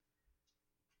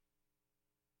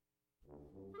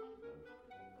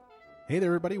Hey there,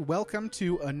 everybody. Welcome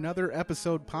to another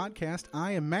episode podcast.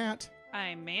 I am Matt.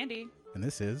 I'm Mandy. And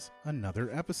this is another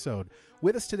episode.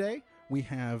 With us today, we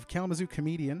have Kalamazoo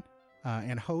comedian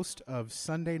and host of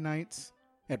Sunday Nights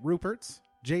at Rupert's,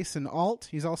 Jason Alt.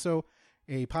 He's also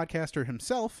a podcaster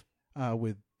himself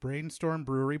with Brainstorm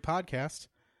Brewery Podcast.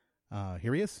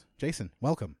 Here he is. Jason,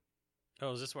 welcome.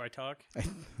 Oh, is this where I talk?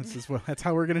 That's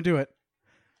how we're going to do it.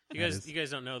 You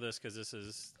guys don't know this because this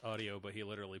is audio, but he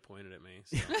literally pointed at me.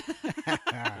 So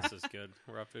this is good.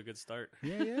 We're off to a good start.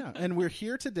 Yeah. And we're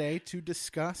here today to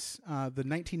discuss the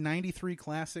 1993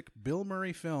 classic Bill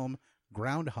Murray film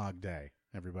Groundhog Day,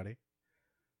 everybody.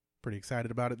 Pretty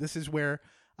excited about it. This is where,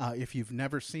 if you've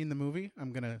never seen the movie,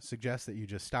 I'm going to suggest that you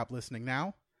just stop listening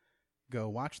now, go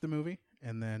watch the movie,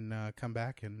 and then come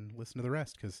back and listen to the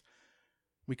rest, because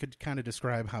we could kind of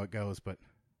describe how it goes, but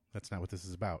that's not what this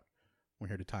is about. We're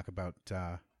here to talk about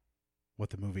what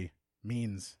the movie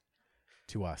means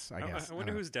to us, I guess. I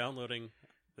wonder who's downloading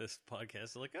this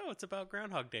podcast. They're like, oh, it's about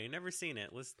Groundhog Day. Never seen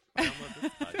it. Let's download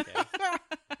this podcast.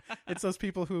 It's those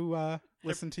people who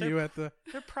listen to you at the...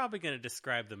 They're probably going to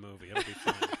describe the movie. It'll be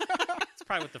fun. It's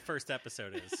probably what the first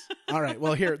episode is. All right.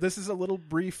 Well, here, this is a little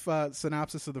brief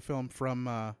synopsis of the film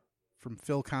from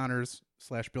Phil Connors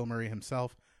 / Bill Murray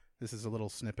himself. This is a little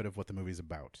snippet of what the movie's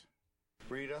about.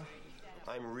 Rita,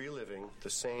 I'm reliving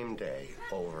the same day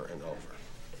over and over.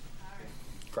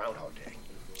 Groundhog Day,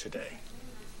 today.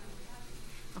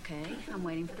 Okay, I'm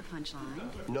waiting for the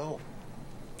punchline. No,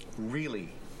 really,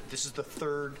 this is the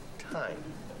third time.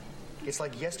 It's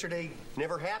like yesterday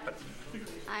never happened.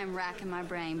 I am racking my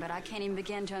brain, but I can't even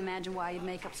begin to imagine why you'd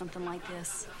make up something like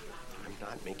this. I'm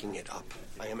not making it up.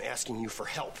 I am asking you for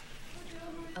help.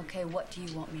 Okay, what do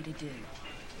you want me to do?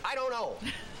 I don't know.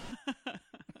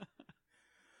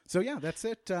 So, yeah, that's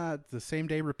it. The same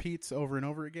day repeats over and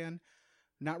over again.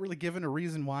 Not really given a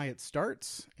reason why it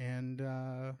starts, and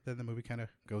then the movie kind of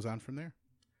goes on from there.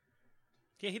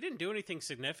 Yeah, he didn't do anything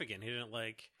significant. He didn't,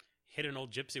 hit an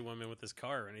old gypsy woman with his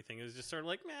car or anything. It was just sort of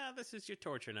like, nah, this is your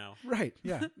torture now. Right,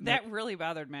 yeah. That really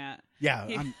bothered Matt. Yeah,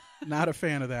 I'm not a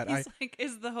fan of that. He's like,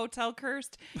 is the hotel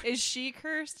cursed? Is she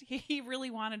cursed? He really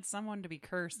wanted someone to be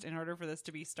cursed in order for this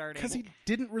to be starting. Because he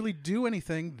didn't really do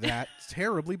anything that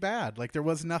terribly bad. Like, there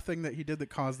was nothing that he did that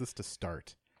caused this to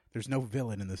start. There's no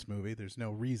villain in this movie. There's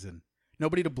no reason.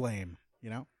 Nobody to blame, you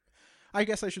know? I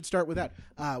guess I should start with that.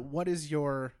 What is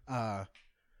your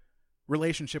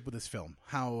relationship with this film?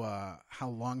 How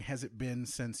long has it been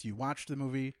since you watched the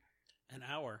movie? An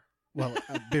hour. Well,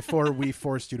 before we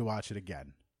forced you to watch it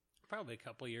again. Probably a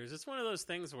couple years. It's one of those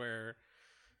things where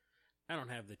I don't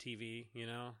have the TV, you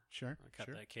know? Sure. I cut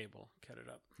that cable, cut it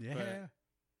up. Yeah. But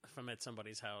if I'm at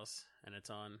somebody's house and it's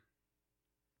on,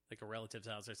 like a relative's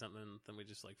house or something, then we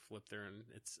just flip through and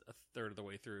it's a third of the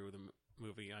way through the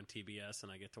movie on TBS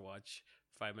and I get to watch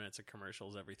 5 minutes of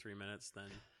commercials every 3 minutes, then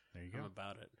there you go. I'm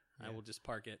about it. Yeah. I will just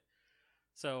park it.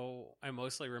 So I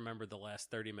mostly remembered the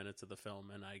last 30 minutes of the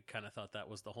film, and I kind of thought that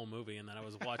was the whole movie, and then I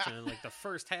was watching and the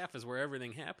first half is where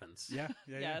everything happens. Yeah.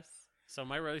 Yes. So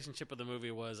my relationship with the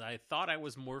movie was I thought I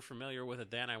was more familiar with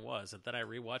it than I was, and then I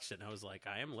rewatched it, and I was like,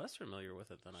 I am less familiar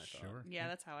with it than I thought. Sure. Yeah,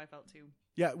 that's how I felt too.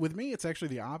 Yeah, with me, it's actually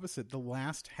the opposite. The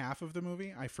last half of the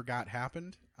movie, I forgot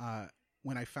happened.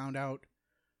 When I found out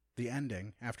the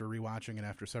ending after rewatching it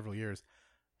after several years,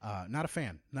 not a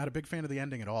fan. Not a big fan of the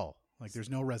ending at all. Like,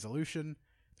 there's no resolution.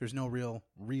 There's no real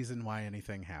reason why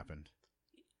anything happened.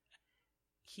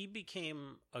 He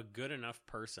became a good enough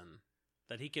person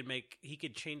that he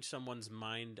could change someone's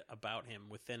mind about him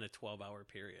within a 12-hour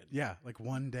period. Yeah, like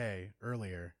one day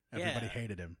earlier, everybody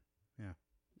hated him. Yeah.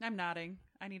 I'm nodding.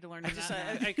 I need to learn to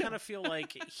nod. I kind of feel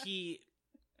like he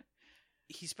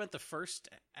spent the first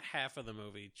half of the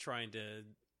movie trying to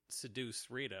seduce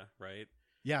Rita, right?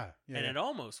 Yeah. And it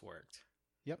almost worked.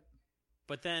 Yep.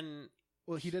 But then...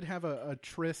 Well, he did have a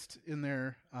tryst in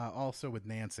there also with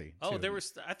Nancy. Oh, too. there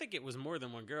was... I think it was more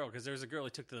than one girl, because there was a girl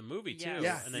he took to the movie, too.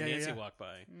 Yeah. And then Nancy walked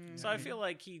by. So I feel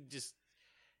like he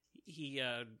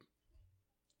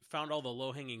found all the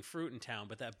low-hanging fruit in town,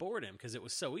 but that bored him, because it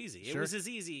was so easy. Sure. It was as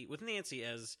easy with Nancy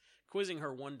as quizzing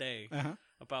her one day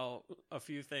about a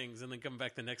few things, and then coming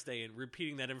back the next day and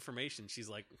repeating that information. She's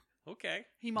like... Okay.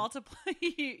 He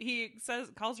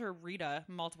calls her Rita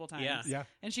multiple times. Yeah.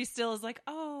 And she still is like,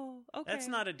 oh, okay. That's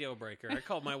not a deal breaker. I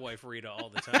call my wife Rita all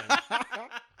the time.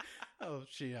 Oh,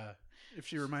 if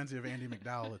she reminds you of Andy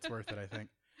McDowell, it's worth it, I think.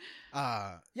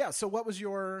 Yeah, so what was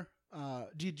your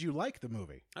did you like the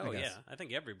movie? Oh, yeah. I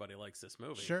think everybody likes this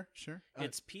movie. Sure.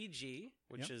 It's PG,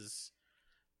 which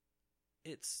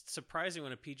it's surprising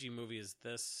when a PG movie is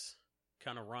this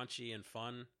kind of raunchy and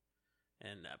fun.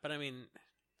 But I mean,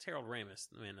 it's Harold Ramis.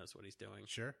 The man knows what he's doing.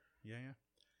 Sure.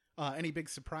 Yeah. Any big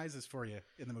surprises for you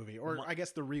in the movie, or I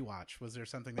guess the rewatch? Was there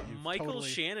something that you Michael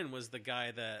Shannon was the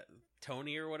guy that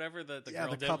Tony or whatever the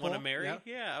girl the didn't couple, want to marry. yeah.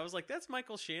 Yeah, I was like, that's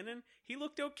Michael Shannon. He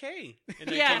looked okay in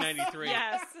Yes. 1993.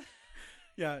 Yes.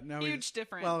 Yeah, no, Huge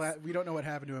difference. Well, we don't know what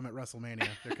happened to him at WrestleMania.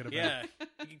 There could have Yeah,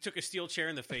 he took a steel chair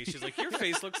in the face. She's like, your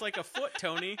face looks like a foot,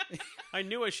 Tony. I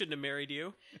knew I shouldn't have married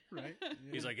you. been right. Yeah.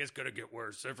 He's like, it's going to get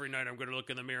worse. Every night I'm going to look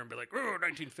in the mirror and be like, oh,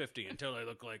 1950, until I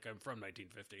look like I'm from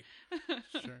 1950.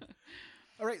 Sure.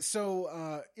 All right,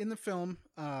 so in the film,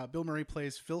 Bill Murray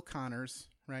plays Phil Connors,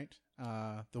 right?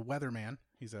 The weatherman.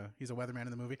 He's a weatherman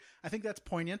in the movie. I think that's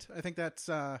poignant. I think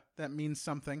that means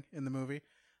something in the movie.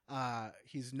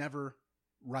 He's never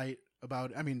right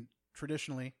about. I mean,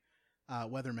 traditionally,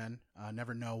 weathermen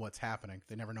never know what's happening.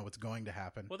 They never know what's going to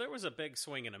happen. Well, there was a big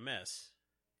swing and a miss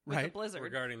With the right? blizzard.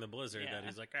 regarding the blizzard Yeah. that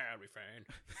he's like, I'll be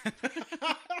fine.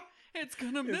 It's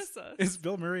gonna miss us. Is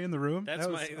Bill Murray in the room? That's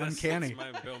that was uncanny.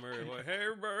 That's my Bill Murray voice. Hey,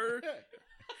 everybody.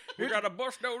 We got to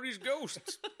bust out these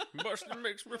ghosts. Busting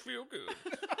makes me feel good.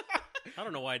 I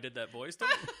don't know why I did that voice. Don't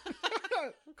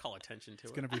call attention to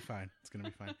It's it. gonna be fine. It's gonna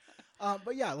be fine.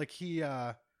 But yeah, like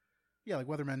like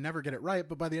weathermen never get it right.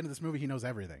 But by the end of this movie, he knows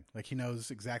everything. Like he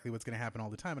knows exactly what's gonna happen all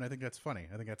the time, and I think that's funny.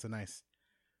 I think that's a nice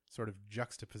sort of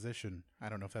juxtaposition. I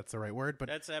don't know if that's the right word, but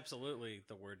That's absolutely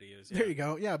the word to use. there you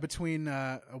go. Yeah, between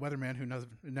a weatherman who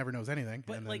never knows anything,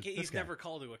 But and like then this he's guy. never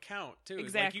called to account too.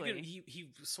 Exactly. Like he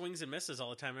swings and misses all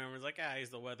the time. And everyone's like, he's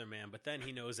the weatherman. But then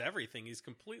he knows everything. He's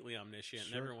completely omniscient,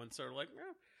 Sure. and everyone's sort of like,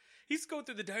 he's going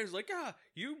through the diaries like,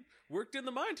 you worked in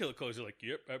the mine till it closed. You're like,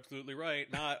 yep, absolutely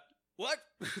right. Not what?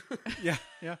 Yeah,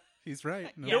 he's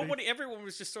right. Everyone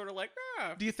was just sort of like,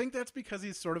 Do you think that's because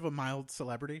he's sort of a mild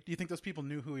celebrity? Do you think those people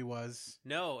knew who he was?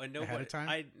 No, and nobody. Ahead of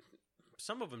time?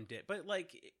 Some of them did, but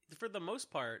like for the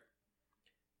most part,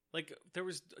 like there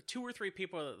was 2 or 3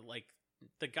 people, like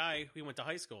the guy we went to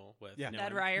high school with, Yeah. knew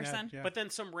Ed him. Ryerson. Yeah. But then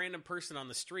some random person on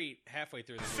the street halfway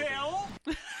through the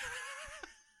movie.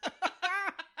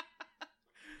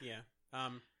 Yeah.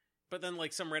 But then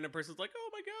like some random person's like, oh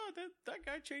my god, that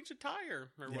guy changed a tire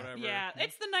or Yeah. whatever. Yeah,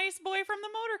 it's the nice boy from the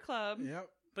motor club. Yep.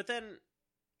 But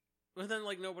then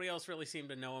like nobody else really seemed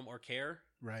to know him or care.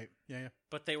 Right. Yeah.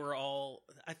 But they were all.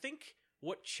 I think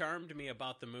what charmed me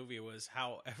about the movie was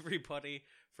how everybody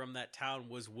from that town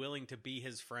was willing to be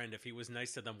his friend if he was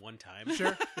nice to them one time.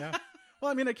 Sure. Yeah. Well,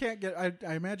 I mean,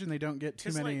 I imagine they don't get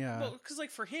too many. Because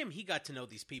like for him, he got to know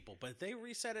these people, but they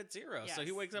reset at 0. So he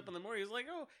Yes. wakes up in the morning. He's like,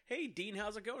 "Oh, hey, Dean,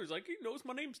 how's it going?" He's like, "He knows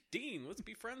my name's Dean. Let's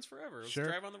be friends forever. Let's Sure.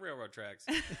 drive on the railroad tracks."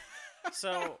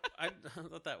 So I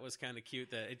thought that was kind of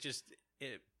cute. That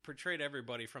it portrayed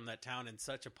everybody from that town in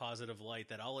such a positive light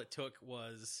that all it took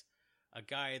was a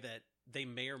guy that they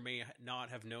may or may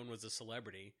not have known was a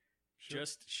celebrity, Sure.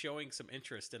 just showing some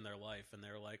interest in their life, and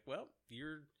they're like, "Well,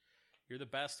 you're the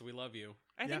best. We love you."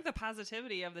 I Yeah. think the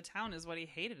positivity of the town is what he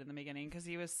hated in the beginning because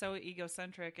he was so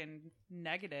egocentric and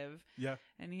negative, Yeah.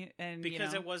 and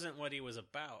Because it wasn't what he was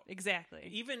about. exactly.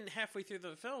 Even halfway through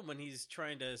the film, when he's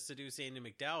trying to seduce Andy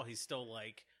McDowell, he's still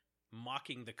like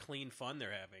mocking the clean fun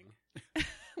they're having.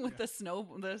 With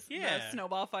the Yeah.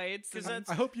 snowball fights. 'Cause and- that's-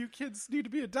 I hope you kids need to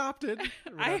be adopted.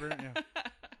 Or whatever. Yeah.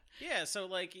 Yeah, so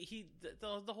like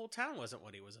the whole town wasn't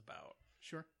what he was about.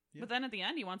 Sure. Yeah. But then at the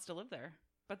end, he wants to live there,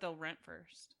 but they'll rent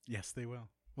first. Yes, they will.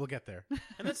 We'll get there.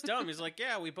 And that's dumb. He's like,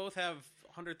 yeah, we both have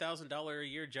 $100,000 a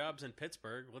year jobs in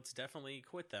Pittsburgh. Let's definitely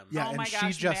quit them. Yeah, oh and my she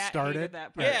gosh, just Matt started. hated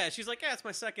that part. Yeah, she's like, it's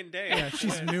my second day. Yeah,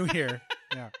 she's new here.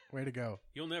 Yeah, way to go.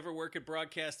 You'll never work at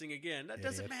broadcasting again. That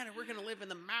doesn't Idiot. matter. We're going to live in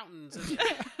the mountains in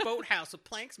a boathouse with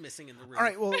planks missing in the roof. All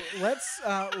right, well, let's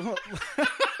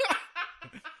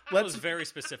That was very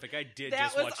specific. I did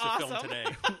That just was watch the film awesome.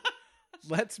 today.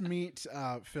 let's meet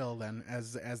Phil then,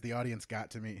 as the audience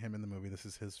got to meet him in the movie. This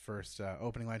is his first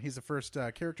opening line. He's the first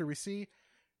character we see.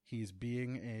 He's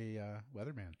being a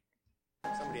weatherman.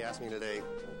 Somebody asked me today,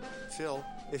 Phil,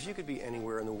 if you could be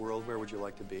anywhere in the world, where would you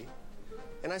like to be?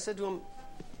 And I said to him,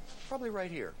 probably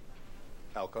right here,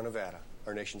 Elko, Nevada.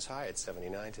 Our nation's high at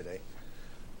 79 today.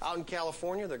 Out in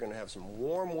California, they're going to have some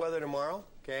warm weather tomorrow,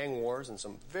 gang wars, and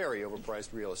some very overpriced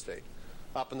real estate.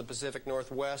 Up in the Pacific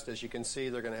Northwest, as you can see,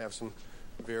 they're going to have some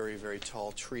very, very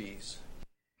tall trees.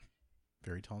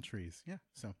 Very tall trees. Yeah,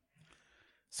 so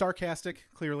sarcastic,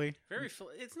 clearly.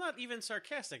 It's not even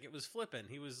sarcastic. It was flippant.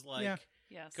 He was like Yeah.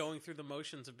 Yes. going through the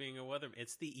motions of being a weatherman.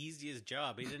 It's the easiest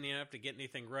job. He didn't even have to get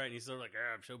anything right. And he's sort of like,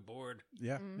 I'm so bored.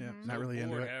 Yeah, yeah, not So really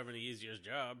into bored it. having the easiest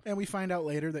job. And we find out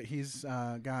later that he's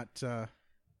got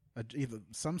either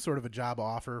some sort of a job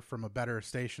offer from a better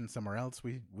station somewhere else.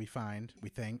 We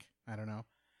think, I don't know.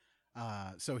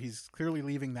 So he's clearly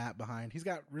leaving that behind. He's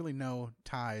got really no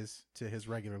ties to his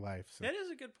regular life. So. That is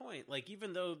a good point. Like,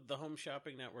 even though the Home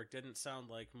Shopping Network didn't sound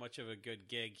like much of a good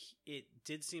gig, it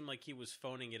did seem like he was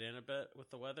phoning it in a bit with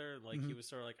the weather. Like, he was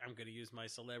sort of like, I'm going to use my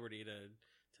celebrity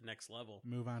to next level.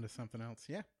 Move on to something else.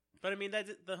 Yeah. But I mean,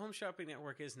 the Home Shopping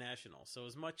Network is national, so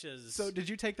as much as... So did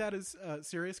you take that as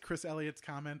serious? Chris Elliott's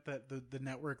comment that the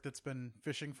network that's been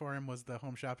fishing for him was the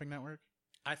Home Shopping Network?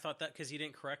 I thought that because he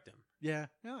didn't correct him. Yeah.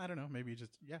 Well, I don't know. Maybe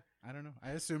just... Yeah, I don't know.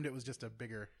 I assumed it was just a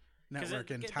bigger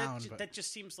network in town. But that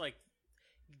just seems like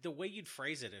the way you'd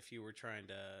phrase it if you were trying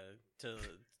to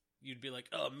you'd be like,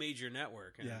 oh, major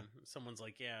network. And someone's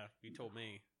like, yeah, you told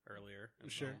me earlier.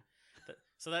 And sure.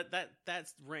 So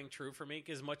that's rang true for me.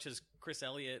 As much as Chris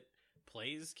Elliott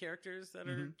plays characters that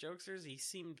are jokesters, he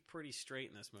seemed pretty straight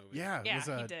in this movie. Yeah, it was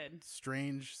he did.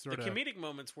 Strange sort of... The comedic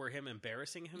moments were him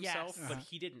embarrassing himself, Yes. but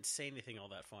he didn't say anything all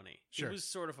that funny. Sure. It was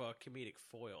sort of a comedic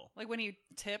foil. Like when he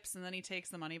tips and then he takes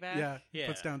the money back. Yeah,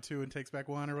 puts down 2 and takes back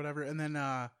 1 or whatever. And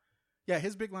then,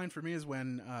 his big line for me is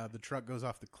when the truck goes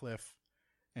off the cliff,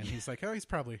 and he's like, "Oh, he's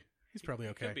probably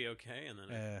okay. Could be okay," and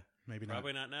then maybe not.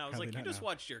 Probably not now. It's like you just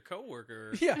watched your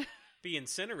coworker be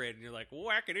incinerated, and you're like,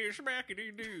 whackity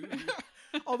schmackity doo.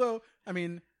 Although, I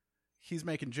mean, he's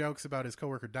making jokes about his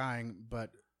coworker dying, but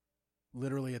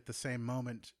literally at the same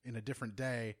moment in a different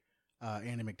day,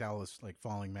 Andy McDowell is like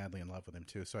falling madly in love with him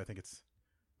too. So I think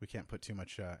we can't put too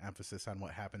much emphasis on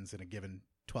what happens in a given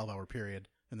 12-hour period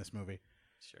in this movie.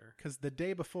 Sure. Because the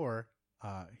day before,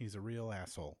 he's a real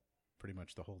asshole pretty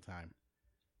much the whole time.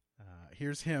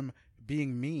 Here's him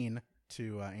being mean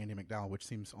to Andy McDowell, which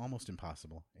seems almost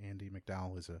impossible. Andy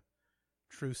McDowell is a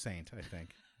true saint, I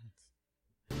think.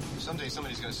 Someday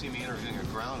somebody's going to see me interviewing a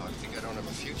groundhog. Think I don't have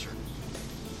a future?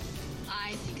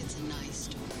 I think it's a nice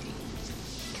story.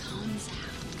 He comes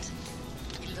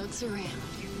out. He looks around.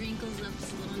 He wrinkles up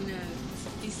his little nose.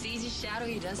 He sees his shadow.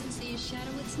 He doesn't see his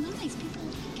shadow. It's nice. People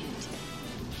like it.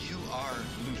 You are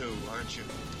new, aren't you?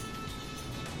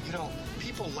 You know,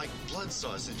 people like blood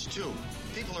sausage, too.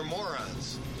 People are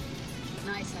morons.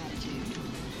 Nice attitude.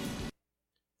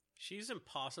 She's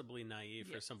impossibly naive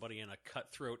for somebody in a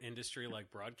cutthroat industry like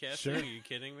broadcasting. Sure. Are you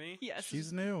kidding me? Yes.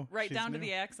 She's new. Right She's down to new.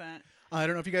 the accent. I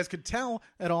don't know if you guys could tell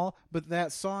at all, but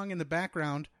that song in the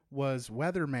background was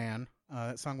Weatherman.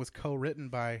 That song was co-written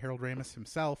by Harold Ramis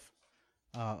himself,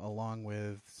 along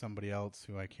with somebody else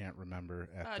who I can't remember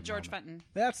at the George moment. Fenton.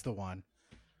 That's the one.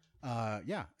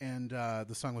 And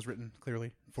the song was written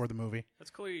clearly for the movie.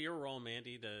 That's clearly your role,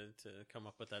 Mandy, to come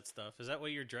up with that stuff. Is that why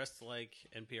you're dressed like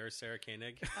NPR's Sarah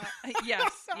Koenig?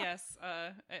 Yes.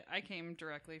 I came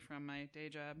directly from my day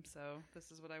job, so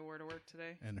this is what I wore to work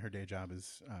today. And her day job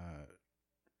is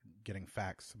getting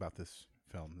facts about this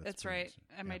film. That's right.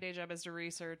 And my day job is to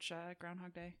research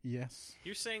Groundhog Day. Yes.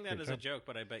 You're saying that Good as a job. joke,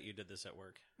 but I bet you did this at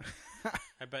work.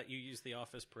 I bet you used the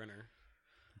office printer.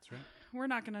 That's right. We're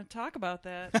not going to talk about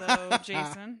that, though,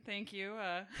 Jason. Thank you.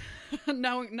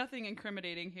 No, nothing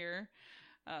incriminating here.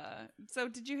 So,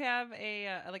 did you have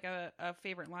a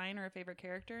favorite line or a favorite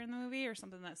character in the movie, or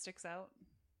something that sticks out?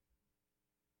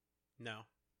 No.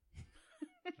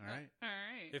 All right. All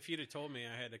right. If you'd have told me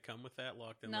I had to come with that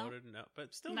locked and No. loaded, no.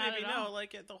 But still, Not maybe at no. all.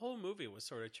 Like the whole movie was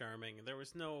sort of charming. There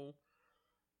was no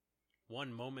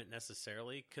one moment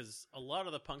necessarily, because a lot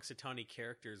of the Punxsutawney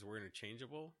characters were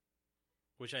interchangeable,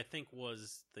 which I think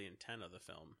was the intent of the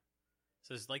film.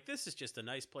 So it's like, this is just a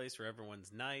nice place where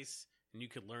everyone's nice, and you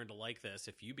could learn to like this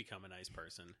if you become a nice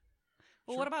person.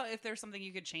 Well, what about if there's something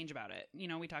you could change about it? You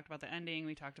know, we talked about the ending.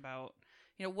 We talked about,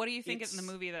 what do you think in the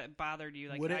movie that bothered you?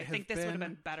 Like, Would it I think have this would have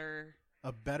been been better.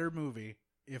 A better movie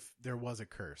if there was a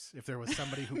curse. If there was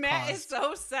somebody who Matt caused... is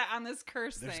so set on this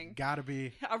curse There's thing. got to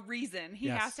be... A reason. He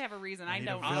Yes. has to have a reason. I I need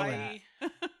don't a know. villain.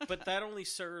 But that only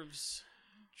serves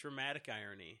dramatic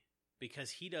irony,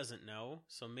 because he doesn't know,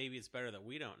 so maybe it's better that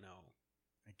we don't know.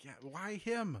 Yeah, why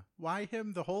him? Why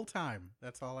him the whole time?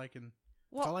 That's all I can...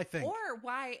 That's all I think. Or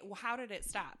why? How did it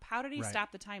stop? How did he Right.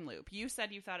 stop the time loop? You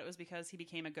said you thought it was because he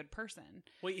became a good person.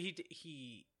 Well, he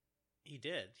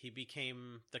did. He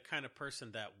became the kind of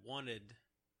person that wanted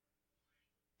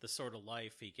the sort of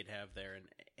life he could have there,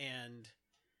 and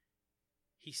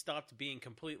he stopped being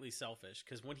completely selfish,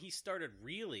 because when he started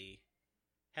really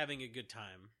having a good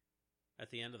time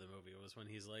at the end of the movie was when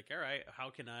he's like, all right, how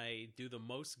can I do the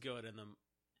most good in the...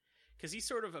 Because he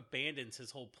sort of abandons his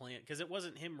whole plan, because it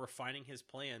wasn't him refining his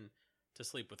plan to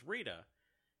sleep with Rita.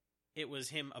 It was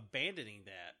him abandoning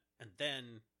that and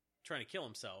then trying to kill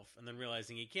himself, and then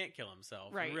realizing he can't kill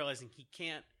himself, Right. and realizing he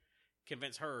can't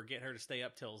convince her or get her to stay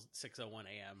up till 6:01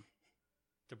 a.m.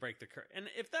 to break the curse. And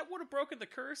if that would have broken the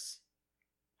curse,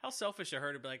 how selfish of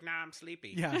her to be like, nah, I'm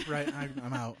sleepy. Yeah, right.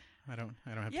 I'm out. I don't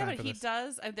have Yeah, time but for he this.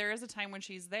 does. There is a time when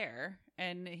she's there,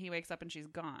 and he wakes up and she's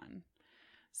gone.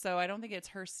 So I don't think it's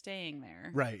her staying there.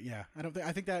 Right, yeah.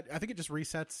 I think it just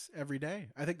resets every day.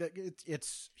 I think that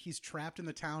he's trapped in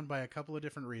the town by a couple of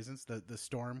different reasons. The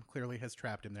storm clearly has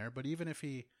trapped him there, but even if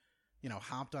he,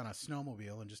 hopped on a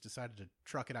snowmobile and just decided to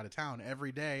truck it out of town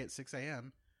every day at 6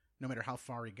 a.m., no matter how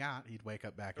far he got, he'd wake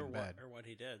up back in bed. Or what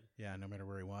he did. Yeah, no matter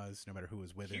where he was, no matter who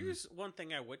was with him. Here's one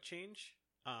thing I would change.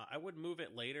 I would move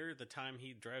it later, the time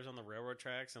he drives on the railroad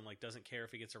tracks and doesn't care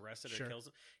if he gets arrested Sure. or kills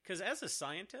him. Because as a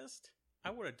scientist, I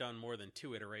would have done more than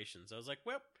 2 iterations. I was like,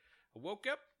 well, I woke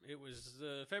up, it was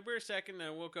February 2nd, and I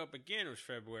woke up again, it was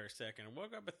February 2nd. I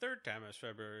woke up a third time, it was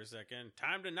February 2nd.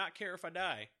 Time to not care if I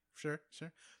die. Sure.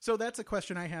 So that's a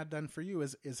question I had done for you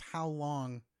is how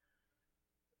long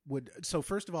so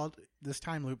first of all, this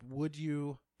time loop, do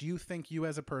you think you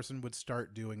as a person would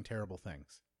start doing terrible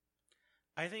things?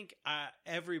 I think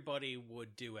everybody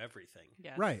would do everything.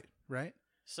 Yes. Right.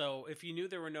 So if you knew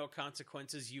there were no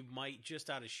consequences, you might just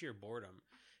out of sheer boredom.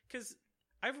 Because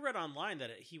I've read online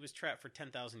that he was trapped for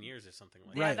 10,000 years or something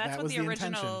like Yeah, Right, that's that what was the the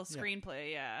original intention.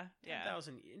 screenplay. Yeah.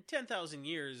 that. 10,000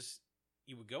 years,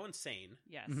 you would go insane,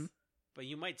 Yes. Mhm. but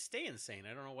you might stay insane.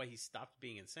 I don't know why he stopped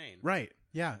being insane. Right.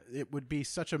 Yeah. It would be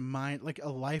such a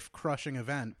life crushing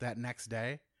event that next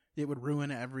day. It would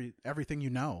ruin everything you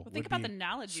know. Well, think about the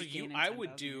knowledge you gain in I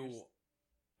would 10,000 do years.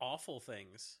 awful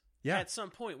things. Yeah. At some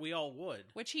point, we all would.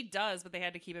 Which he does, but they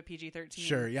had to keep it PG-13.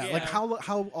 Sure, yeah. Yeah. Like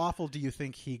how awful do you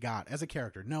think he got as a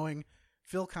character? Knowing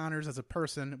Phil Connors as a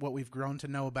person, what we've grown to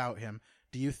know about him,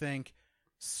 do you think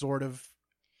sort of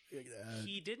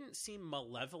He didn't seem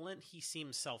malevolent. He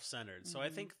seemed self-centered. So I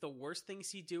think the worst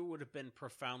things he'd do would have been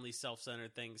profoundly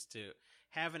self-centered things to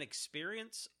have an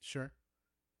experience, sure.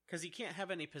 because he can't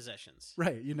have any possessions.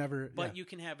 Right, you never But yeah. you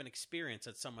can have an experience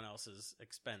at someone else's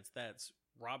expense. That's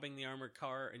robbing the armored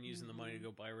car and using the money to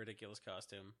go buy a ridiculous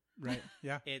costume. right.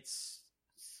 Yeah. It's,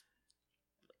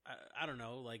 I don't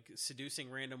know, like seducing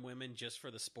random women just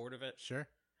for the sport of it. Sure.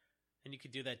 And you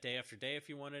could do that day after day if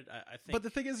you wanted. I think. But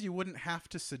the thing is, you wouldn't have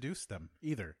to seduce them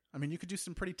either. I mean, you could do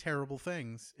some pretty terrible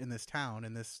things in this town,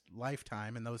 in this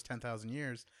lifetime, in those 10,000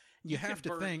 years. You have could to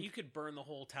burn, think you could burn the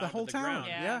whole town the whole to the town. ground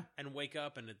Yeah. and wake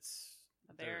up and it's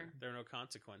There. there are no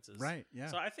consequences. Right. Yeah.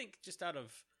 So I think just out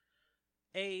of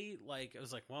I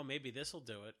was like, well, maybe this will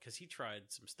do it, because he tried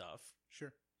some stuff.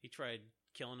 Sure. He tried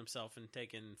killing himself and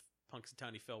taking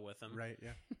Punxsutawney Phil with him. Right.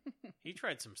 Yeah. He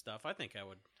tried some stuff. I think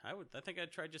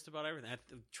I'd try just about everything. I'd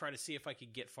try to see if I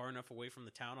could get far enough away from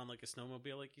the town on like a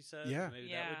snowmobile, like you said. Yeah. Maybe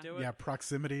Yeah. that would do it. Yeah.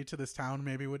 Proximity to this town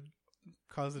maybe would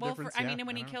cause a Well, difference. I Yeah, mean,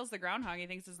 when he don't know. kills the groundhog, he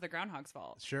thinks it's the groundhog's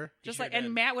fault. Sure. Just sure like, did.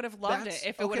 and Matt would have loved That's- it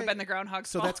if it would have okay. been the groundhog's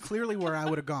So fault. that's clearly where I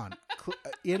would have gone.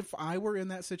 If I were in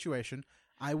that situation,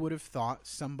 I would have thought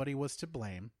somebody was to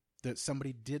blame, that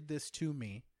somebody did this to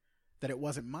me, that it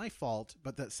wasn't my fault,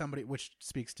 but that somebody, which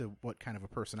speaks to what kind of a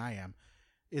person I am,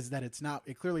 is that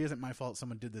it clearly isn't my fault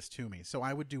someone did this to me. So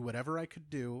I would do whatever I could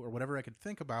do or whatever I could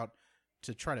think about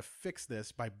to try to fix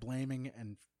this by blaming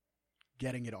and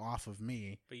getting it off of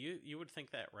me. But you would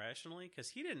think that rationally, because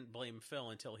he didn't blame Phil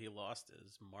until he lost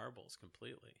his marbles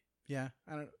completely. Yeah,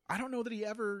 I don't know that he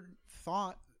ever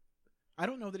thought. I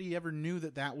don't know that he ever knew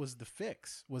that was the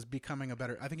fix, was becoming a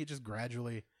better. I think it just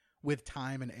gradually, with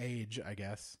time and age, I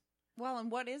guess. Well,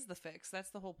 and what is the fix? That's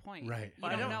the whole point. Right. You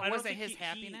don't know. I Was don't it think his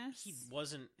happiness? He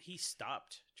wasn't. He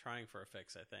stopped trying for a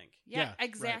fix, I think. Yeah, Yeah, right.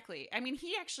 exactly. I mean,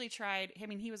 he actually tried. I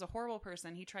mean, he was a horrible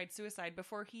person. He tried suicide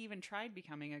before he even tried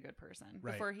becoming a good person.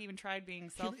 Right. Before he even tried being He-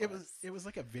 selfless. it was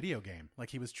like a video game. Like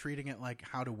he was treating it like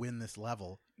how to win this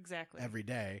level exactly every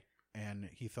day, and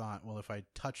he thought, well, if I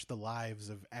touch the lives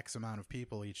of X amount of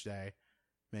people each day,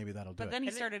 maybe that'll do But it. then he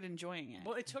And it- started enjoying it.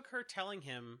 Well, it took her telling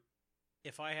him,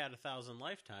 if I had 1,000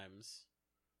 lifetimes,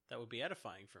 that would be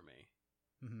edifying for me.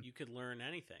 Mhm. You could learn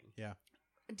anything. Yeah.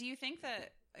 Do you think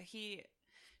that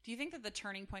the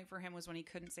turning point for him was when he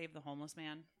couldn't save the homeless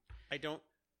man? I don't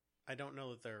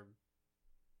know that they're.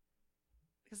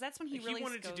 Because that's when he really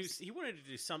wanted goes, he wanted to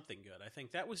do something good. I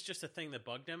think that was just a thing that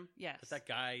bugged him. Yes. That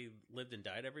guy lived and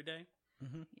died every day.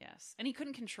 Yes, and he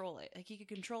couldn't control it. Like he could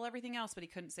control everything else, but he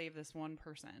couldn't save this one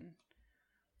person.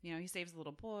 You know, he saves the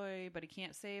little boy, but he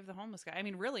can't save the homeless guy. I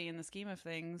mean, really, in the scheme of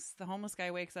things, the homeless guy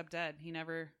wakes up dead. He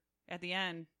never, at the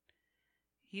end,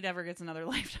 he never gets another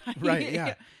lifetime. Right,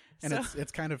 yeah. And So-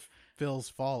 it's kind of Phil's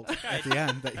fault guy- at the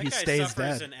end that That he guy stays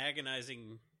suffers dead an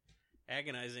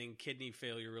agonizing kidney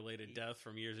failure related death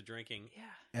from years of drinking yeah,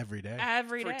 every day.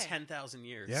 every for day. 10,000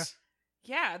 years. Yeah.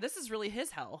 Yeah, this is really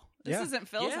his hell. This Yeah. isn't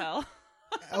Phil's Yeah. hell.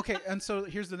 Okay, and so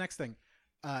here's the next thing.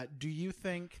 Do you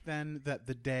think then that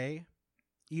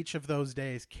each of those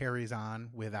days carries on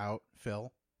without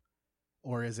Phil?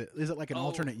 or is it like an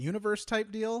alternate universe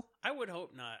type deal? I would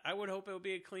hope not. I would hope it would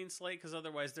be a clean slate, because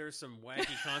otherwise there's some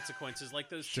wacky consequences. Like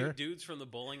those Sure. two dudes from the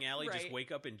bowling alley just Right.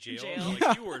 wake up in jail. Jail. And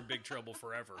like, you were in big trouble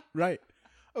forever. Right.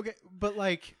 Okay, but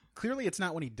like clearly it's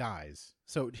not when he dies.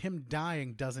 So him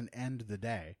dying doesn't end the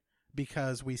day,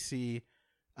 because we see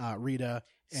Rita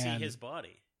and See his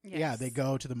body. Yes. yeah, they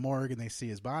go to the morgue and they see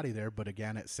his body there, but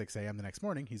again at 6 a.m. the next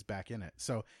morning he's back in it.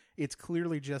 So it's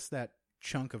clearly just that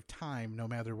chunk of time, no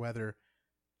matter whether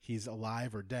he's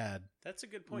alive or dead. That's a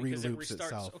good point, because it Reloops restarts.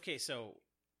 itself. Okay, so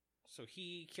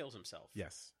he kills himself.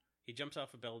 Yes. He jumps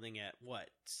off a building at what,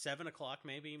 7 o'clock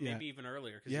maybe, Yeah. maybe even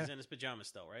earlier, because Yeah. he's in his pajamas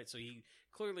still, right? So he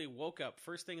clearly woke up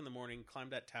first thing in the morning,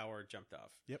 climbed that tower, jumped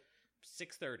off. Yep.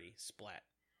 6:30 splat.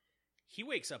 He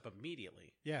wakes up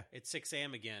immediately. Yeah. It's 6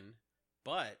 a.m. again,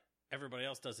 but everybody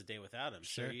else does a day without him.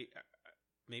 Sure. So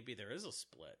maybe there is a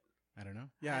split. I don't know.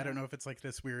 Yeah, I don't know if it's like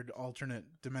this weird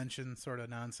alternate dimension sort of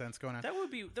nonsense going on. That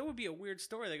would be a weird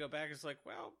story. They go back and it's like,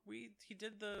 well, he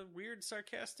did the weird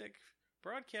sarcastic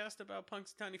broadcast about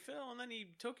Punxsutawney Phil, and then he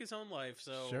took his own life.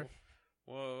 So, Sure.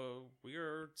 well, we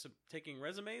are taking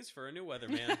resumes for a new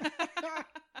weatherman.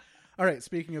 All right,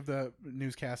 speaking of the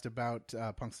newscast about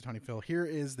Punxsutawney Phil, here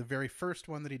is the very first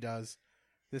one that he does.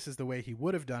 This is the way he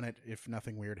would have done it if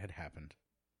nothing weird had happened.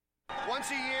 Once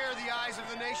a year, the eyes of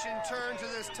the nation turn to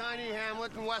this tiny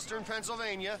hamlet in western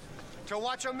Pennsylvania to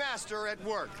watch a master at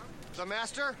work. The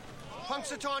master?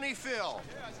 Punxsutawney Phil,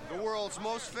 the world's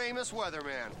most famous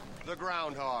weatherman, the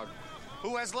groundhog,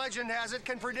 who, as legend has it,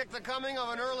 can predict the coming of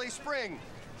an early spring.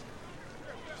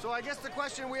 So I guess the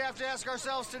question we have to ask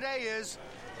ourselves today is,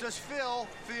 does Phil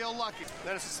feel lucky?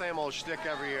 Then it's the same old shtick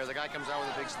every year. The guy comes out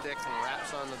with a big stick and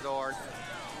raps on the door.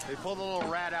 They pull the little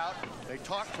rat out, they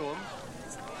talk to him,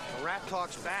 the rat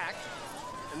talks back,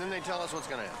 and then they tell us what's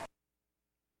going to happen.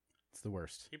 It's the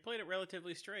worst. He played it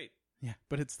relatively straight. Yeah,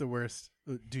 but it's the worst.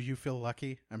 Do you feel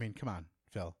lucky? I mean, come on,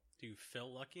 Phil. Do you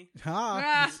feel lucky?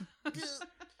 Ah,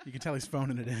 you can tell he's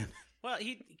phoning it in. Well,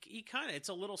 he kind of, it's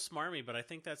a little smarmy, but I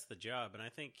think that's the job. And I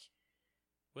think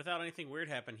without anything weird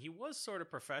happen, he was sort of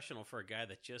professional for a guy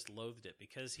that just loathed it,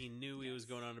 because he knew he was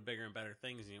going on to bigger and better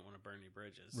things and he didn't want to burn any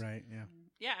bridges. Right, yeah.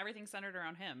 Yeah, everything centered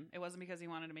around him. It wasn't because he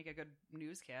wanted to make a good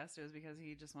newscast. It was because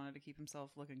he just wanted to keep himself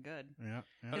looking good. Yeah.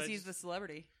 Because I he's just- the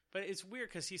celebrity. But it's weird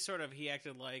because he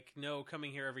acted like, no,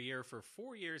 coming here every year for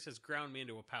 4 years has ground me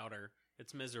into a powder.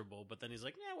 It's miserable. But then he's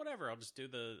like, yeah, whatever. I'll just do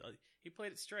he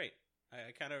played it straight.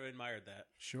 I kind of admired that.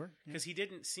 Sure. Yeah. Because he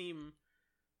didn't seem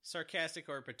sarcastic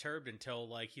or perturbed until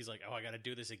he's like, oh, I got to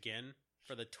do this again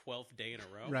for the 12th day in a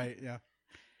row. Right, yeah.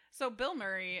 So Bill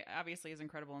Murray obviously is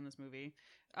incredible in this movie.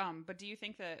 But do you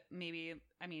think that maybe,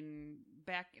 I mean,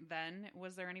 back then,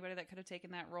 was there anybody that could have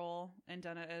taken that role and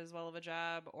done it as well of a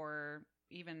job? Or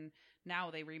even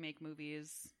now they remake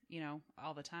movies,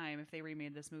 all the time. If they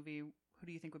remade this movie, who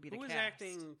do you think would be the Who was cast?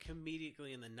 acting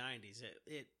comedically in the 90s?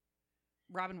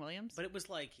 Robin Williams? But it was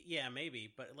like, yeah,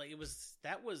 maybe. But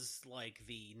that was like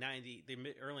the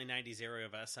early 90s era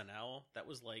of SNL. That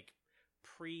was like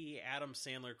pre-Adam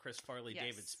Sandler, Chris Farley, Yes.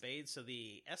 David Spade. So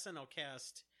the SNL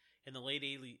cast in the late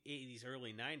 80s,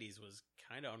 early 90s was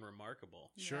kind of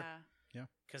unremarkable. Sure. Yeah.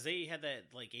 Because they had that,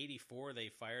 84, they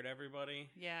fired everybody.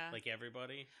 Yeah.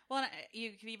 Everybody. Well, and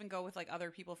you could even go with other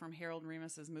people from Harold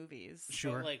Ramis's movies.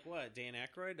 Sure. But what, Dan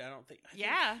Aykroyd? I think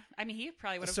Yeah. I mean, he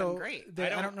probably would have So been great.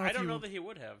 I don't know. I if don't you- know that he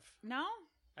would have. No?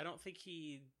 I don't think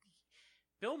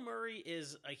Bill Murray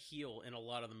is a heel in a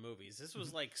lot of the movies. This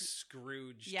was like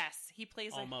Scrooge. Yes. He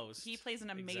plays Almost. he plays an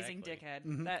amazing Exactly. dickhead.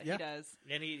 Mhm. That Yeah. he does.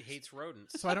 And he hates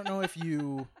rodents. So I don't know if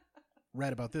you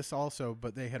read about this also,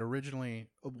 but they had originally,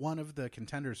 one of the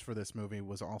contenders for this movie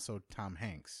was also Tom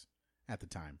Hanks at the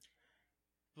time.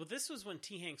 Well, this was when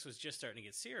T. Hanks was just starting to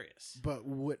get serious. But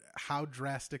how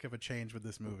drastic of a change would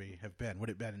this movie have been? Would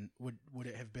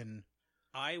it have been?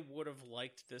 I would have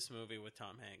liked this movie with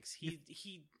Tom Hanks.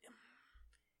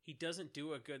 He doesn't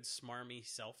do a good smarmy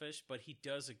selfish, but he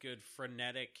does a good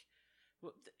frenetic.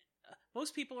 Well,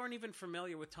 most people aren't even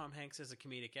familiar with Tom Hanks as a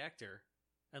comedic actor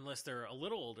unless they're a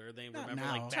little older. They Not remember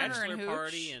now. Turner Bachelor and Hooch.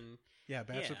 Party and Yeah,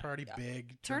 Bachelor Yeah. Party,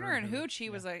 big. Turner and Hooch,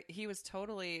 yeah. he was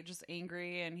totally just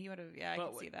angry, and he would have. Yeah, I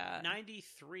but could see that.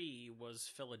 93 was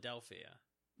Philadelphia.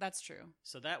 That's true.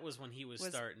 So that was when he was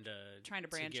starting to trying to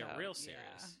branch get out, real yeah.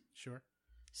 serious. Sure.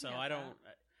 So Yeah, I don't.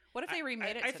 What if they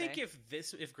remade it? I today? think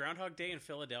if Groundhog Day in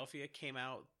Philadelphia came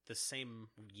out the same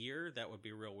year, that would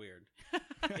be real weird.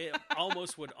 It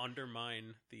almost would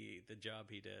undermine the job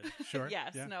he did. Sure.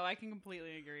 yes, Yeah. no, I can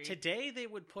completely agree. Today they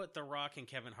would put The Rock and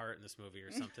Kevin Hart in this movie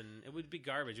or something. It would be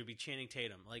garbage. It would be Channing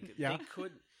Tatum. Yeah. They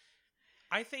could.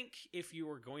 I think if you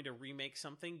were going to remake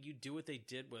something, you do what they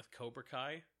did with Cobra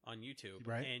Kai on YouTube.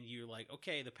 Right. And you're like,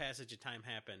 okay, the passage of time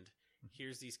happened.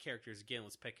 Here's these characters again.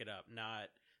 Let's pick it up. Not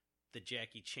the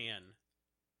Jackie Chan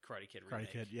Karate Kid remake.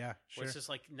 Karate Kid, yeah, Where sure. it's just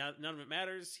like, none of it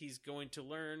matters. He's going to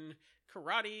learn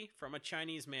karate from a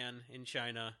Chinese man in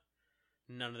China.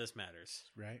 None of this matters.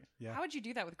 Right, yeah. How would you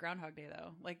do that with Groundhog Day,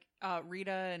 though? Like,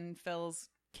 Rita and Phil's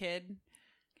kid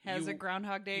has a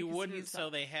Groundhog Day. You 'cause wouldn't, he's- so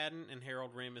they hadn't, and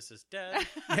Harold Ramis is dead.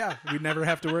 Yeah, we'd never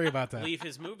have to worry about that. Leave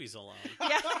his movies alone.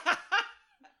 Yeah.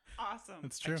 Awesome.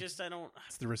 That's true. I don't.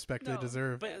 It's the respect they No.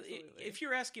 deserve. But Absolutely. if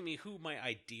you're asking me who my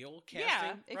ideal Yeah,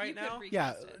 casting if right you could now,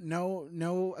 Yeah, recast it.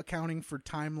 no accounting for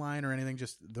timeline or anything,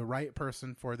 just the right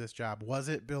person for this job. Was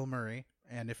it Bill Murray?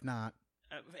 And if not,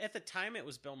 at the time it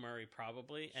was Bill Murray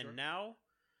probably, Sure. and now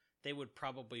they would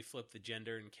probably flip the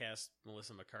gender and cast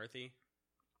Melissa McCarthy.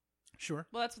 sure.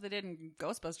 Well, that's what they did in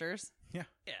Ghostbusters. Yeah.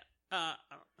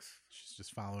 She's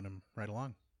just following him right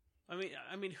along.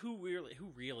 I mean, who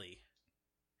really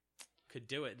could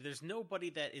do it? There's nobody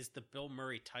that is the Bill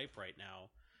Murray type right now.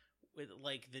 With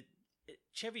like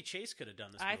Chevy Chase could have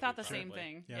done this. I movie, thought the same probably.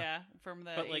 thing. Yeah. Yeah, from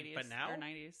the But, like, 80s but now? or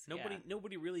 90s.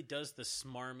 Nobody really does the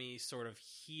smarmy sort of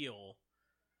heel.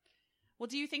 Well,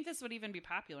 do you think this would even be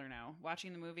popular now?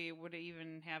 Watching the movie, would it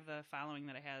even have the following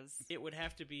that it has? It would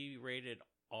have to be rated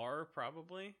R,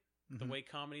 probably. The Mhm. way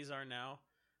comedies are now.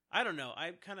 I don't know.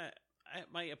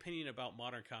 My opinion about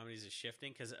modern comedies is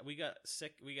shifting because we got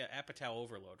Apatow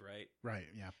overload, right? Right,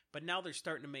 yeah. But now they're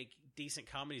starting to make decent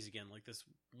comedies again, like this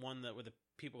one where the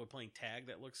people are playing tag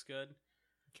that looks good.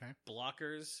 Okay.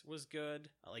 Blockers was good.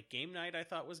 Like Game Night, I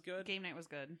thought was good. Game Night was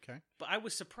good. Okay. But I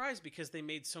was surprised because they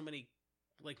made so many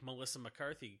like Melissa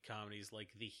McCarthy comedies,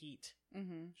 like The Heat,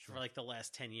 Mm-hmm. for like the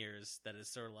last 10 years. That is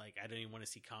sort of like I don't even want to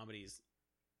see comedies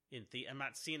I'm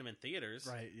not seeing them in theaters,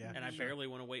 Right, yeah. and I Sure. barely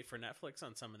want to wait for Netflix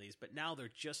on some of these. But now they're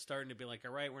just starting to be like,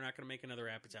 all right, we're not going to make another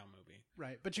Apatow movie.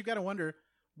 Right. But you got to wonder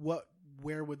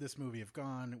where would this movie have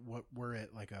gone? What were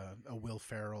it like a Will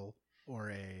Ferrell or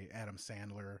a Adam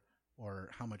Sandler, or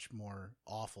how much more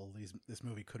awful this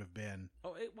movie could have been?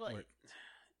 Oh,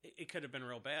 it could have been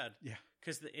real bad. Yeah.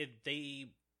 Because they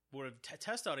would have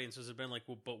test audiences have been like,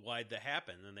 well, but why'd that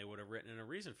happen? And they would have written in a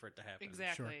reason for it to happen.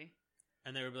 Exactly.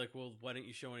 And they would be like, well, why didn't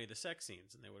you show any of the sex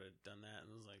scenes? And they would have done that.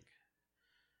 And it was like,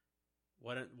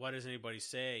 why does anybody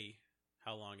say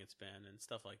how long it's been and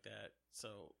stuff like that?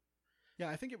 So Yeah,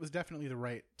 I think it was definitely the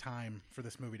right time for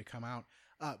this movie to come out.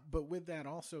 But with that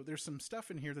also, there's some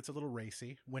stuff in here that's a little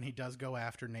racy when he does go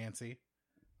after Nancy.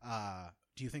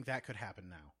 Do you think that could happen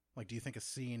now? Like, do you think a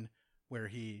scene where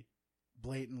he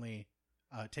blatantly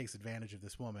takes advantage of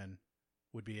this woman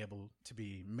would be able to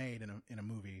be made in a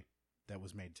movie that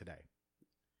was made today?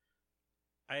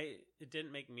 it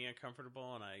didn't make me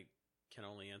uncomfortable, and I can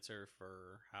only answer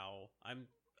for how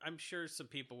I'm sure some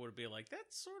people would be like,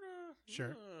 that's sort of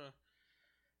Sure.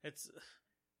 It's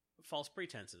false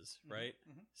pretenses, right?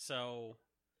 mhm. So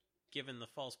given the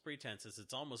false pretenses,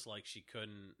 it's almost like she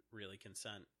couldn't really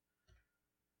consent.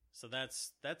 So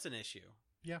that's an issue.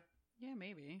 Yeah,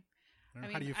 maybe. I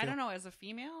mean, How do you feel? I don't know. As a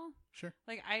female, Sure.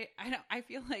 like I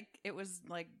feel like it was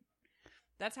like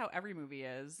that's how every movie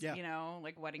is. Yeah. You know,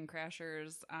 like Wedding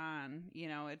Crashers on. You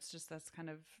know, it's just that's kind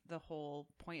of the whole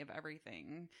point of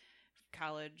everything.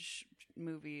 College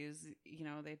movies, you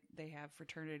know, they have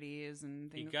fraternities and You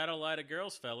things. gotta lie to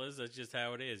girls, fellas. That's just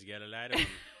how it is. You gotta lie to them.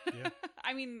 Yeah.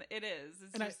 I mean, it is.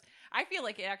 It's And just. I feel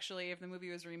like actually, if the movie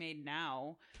was remade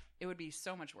now, it would be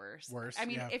so much worse. Worse, I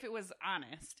mean, yeah. if it was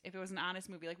honest, if it was an honest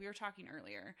movie, like we were talking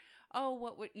earlier. Oh,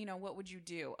 what would you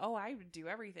do? Oh, I would do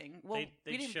everything. Well,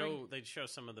 we didn't bring- they'd show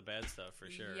some of the bad stuff for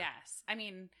sure. Yes, I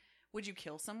mean, would you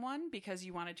kill someone because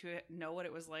you wanted to know what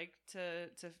it was like to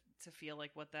feel like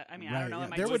what that? I mean, I Right, don't know. yeah. It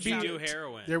might There just would Would you be- do sound-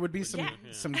 heroin? There would be Would some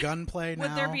you- some gunplay now.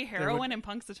 Would there be There heroin in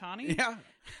Punxsutawney? Yeah.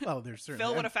 Well, there's certainly.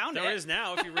 Phil would have found There it. is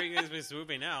now. If you read this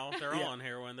movie now, they're all Yeah. on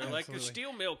heroin. They're like, the Absolutely.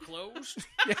 steel mill closed.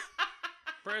 Yeah.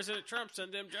 President Trump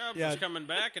said them jobs Yeah. was coming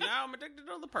back, and now I'm addicted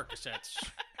to the Percocets.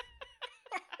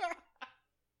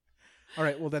 All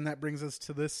right. Well, then that brings us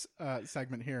to this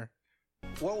segment here.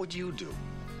 What would you do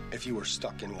if you were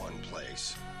stuck in one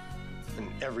place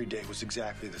and every day was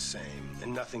exactly the same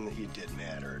and nothing that you did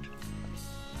mattered?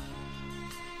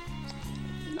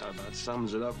 That about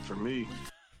sums it up for me.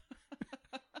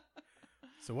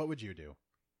 So, what would you do?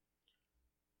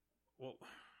 Well,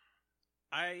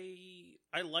 I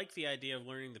like the idea of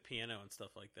learning the piano and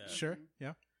stuff like that. Sure.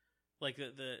 Yeah. Like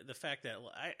the fact that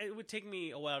it would take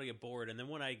me a while to get bored, and then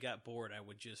when I got bored, I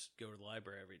would just go to the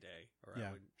library every day, or Yeah.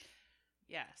 I would.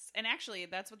 Yes, and actually,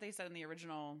 that's what they said in the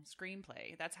original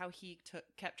screenplay. That's how he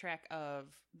kept track of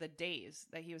the days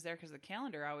that he was there, because the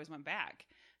calendar always went back.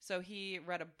 So he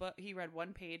read a book. He read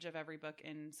one page of every book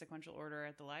in sequential order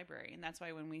at the library, and that's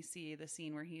why when we see the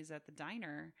scene where he's at the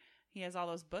diner, he has all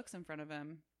those books in front of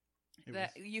him.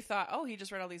 You thought, oh, he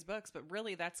just read all these books, but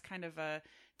really, that's kind of a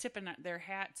tip in their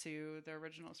hat to the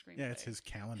original screenplay. Yeah, it's his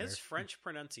calendar. His French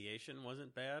pronunciation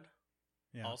wasn't bad.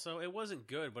 Yeah. Also, it wasn't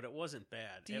good, but it wasn't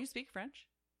bad. Do you speak French?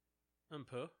 Un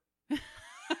peu.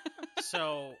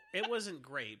 So it wasn't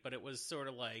great, but it was sort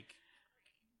of like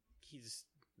he's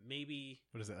maybe.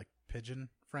 What is it, like pidgin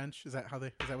French? Is that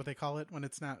what they call it when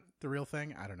it's not the real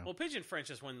thing? I don't know. Well, pidgin French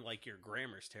is when like your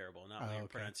grammar's terrible, not when your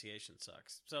pronunciation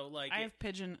sucks. So like I have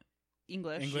pidgin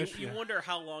English. You wonder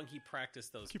how long he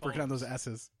practiced those. Keep working on those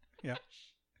S's. Yeah.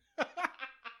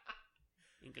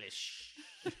 English.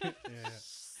 Yeah.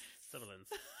 Sibilance.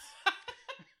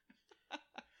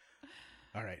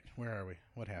 All right, where are we?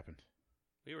 What happened?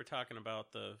 We were talking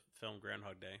about the film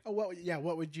Groundhog Day. Oh, well, yeah.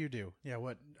 What would you do? Yeah,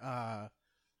 what?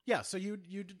 Yeah. So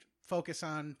you'd focus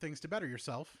on things to better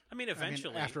yourself. I mean,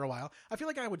 eventually, after a while, I feel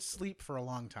like I would sleep for a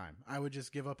long time. I would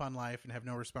just give up on life and have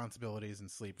no responsibilities and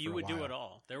sleep. You for would a while. do it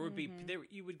all. There would be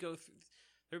you would go through.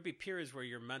 There would be periods where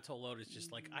your mental load is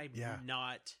just like, I'm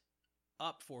not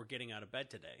up for getting out of bed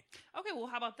today. Okay, well,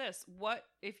 how about this? What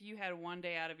if you had one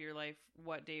day out of your life?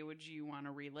 What day would you want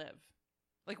to relive?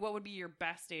 Like, what would be your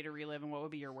best day to relive, and what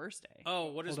would be your worst day? Oh,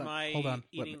 what is my hold on.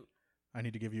 eating? I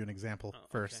need to give you an example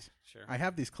first. Okay, sure. I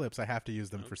have these clips. I have to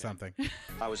use them for something.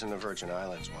 I was in the Virgin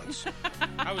Islands once.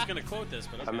 I was going to quote this,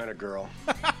 but okay. I met a girl.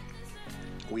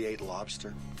 We ate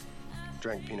lobster,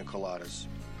 drank pina coladas.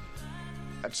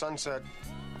 At sunset,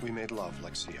 we made love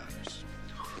like sea otters.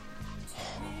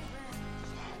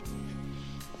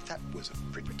 That was a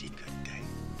pretty good day.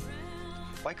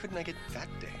 Why couldn't I get that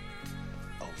day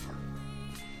over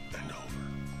and over?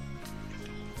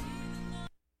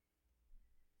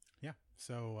 Yeah.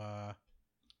 So,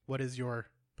 what is your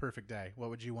perfect day? What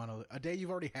would you want to? A day you've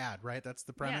already had, right? That's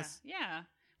the premise. Yeah.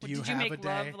 Do Did you you have make a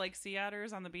day? love like sea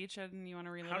otters on the beach, and you want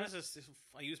to relive How it? does this?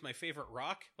 I use my favorite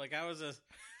rock. Like I was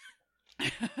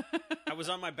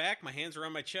on my back. My hands were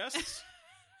on my chest.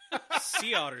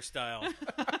 Sea otter style.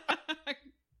 I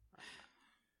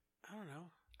don't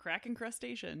know. Cracking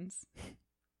crustaceans.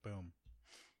 Boom.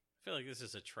 I feel like this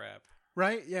is a trap.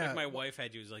 Right? Yeah. Like my wife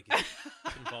had you was like,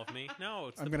 involve me. No,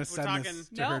 it's I'm going to send this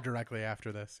to her directly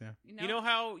after this. Yeah. You know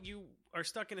how you are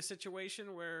stuck in a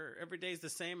situation where every day's the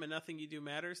same and nothing you do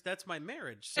matters? That's my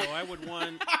marriage. So I would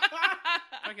want, if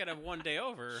I could have one day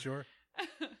over. Sure.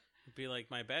 It'd be like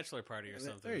my bachelor party or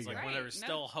something. There you It's like go. when there's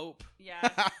still hope. Yeah.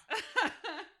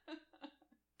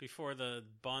 Before the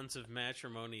bonds of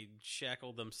matrimony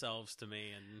shackled themselves to me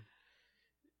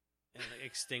and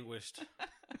extinguished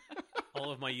all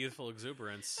of my youthful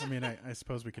exuberance. I mean, I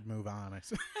suppose we could move on.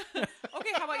 Okay,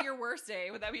 how about your worst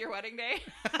day? Would that be your wedding day?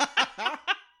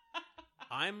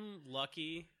 I'm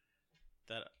lucky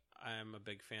that I'm a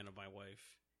big fan of my wife.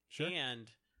 Sure. And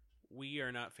we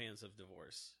are not fans of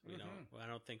divorce. I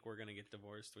don't think we're going to get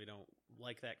divorced. We don't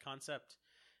like that concept.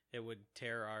 It would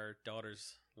tear our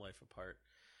daughter's life apart.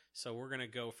 So we're going to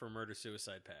go for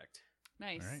murder-suicide pact.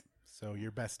 Nice. All right. So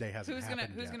your best day hasn't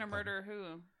happened Who's yet, gonna then. murder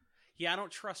who? Yeah, I don't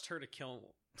trust her to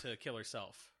kill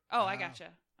herself. Oh, I gotcha.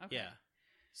 Okay. Yeah.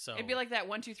 So it'd be like that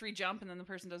 1, 2, 3 jump, and then the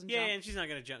person doesn't yeah, jump. and she's not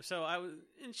going to jump. So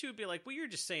and she would be like, "Well, you're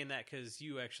just saying that because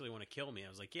you actually want to kill me." I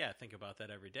was like, "Yeah, I think about that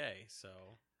every day." So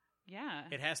yeah,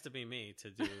 it has to be me to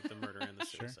do the murder and the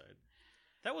Sure. suicide.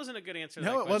 That wasn't a good answer.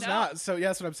 No, it was not. So yeah,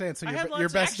 that's what I'm saying. So I had your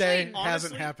lots- best day actually,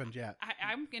 hasn't honestly, happened yet.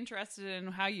 I'm interested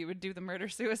in how you would do the murder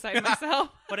suicide myself.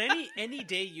 But any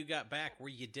day you got back where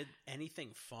you did anything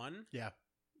fun, Yeah.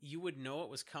 you would know it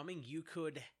was coming. You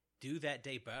could do that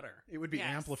day better. It would be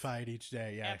Yes. amplified each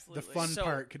day. Yeah. Absolutely. The fun So,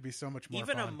 part could be so much more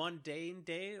Even fun. a mundane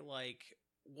day, like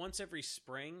once every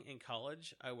spring in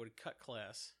college, I would cut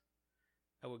class.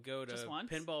 I would go to Just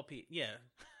once? pinball. Yeah,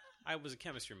 I was a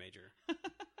chemistry major.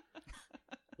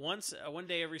 One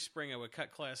day every spring, I would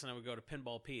cut class and I would go to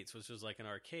Pinball Pete's, which was like an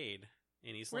arcade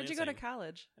in East Where'd you Lansing. go to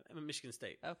college? I'm at Michigan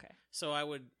State. Okay. So I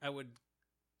would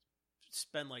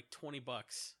spend like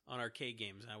 $20 on arcade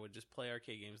games. And I would just play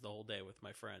arcade games the whole day with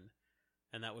my friend,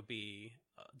 and that would be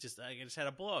I just had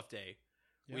a blow off day.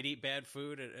 Yeah. We'd eat bad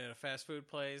food at a fast food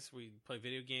place. We'd play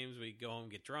video games. We'd go home,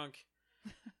 get drunk.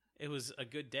 It was a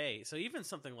good day. So even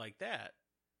something like that,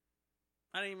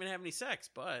 I didn't even have any sex,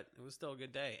 but it was still a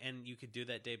good day. And you could do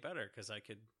that day better because I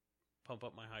could pump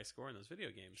up my high score in those video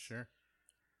games. Sure.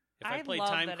 If I I played love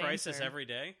Time that Crisis answer. every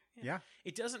day, Yeah.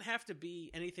 it doesn't have to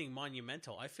be anything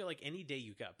monumental. I feel like any day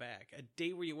you got back, a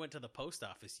day where you went to the post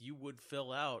office, you would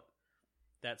fill out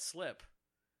that slip,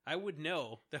 I would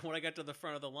know that when I got to the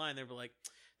front of the line, they'd be like,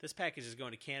 "This package is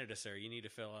going to Canada, sir. You need to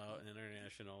fill out an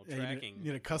international tracking.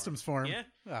 You need a customs form. Yeah.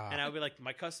 Ah. And I would be like,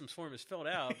 my customs form is filled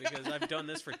out because I've done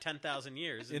this for 10,000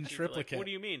 years. And In she'd be like, triplicate. what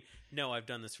do you mean? No, I've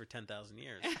done this for 10,000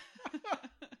 years.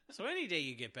 So any day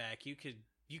you get back, you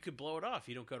could blow it off.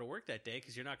 You don't go to work that day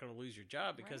because you're not going to lose your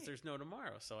job because Right. there's no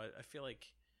tomorrow. So I feel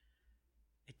like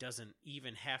it doesn't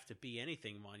even have to be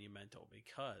anything monumental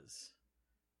because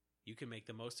you can make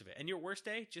the most of it. And your worst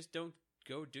day, just don't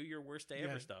go do your worst day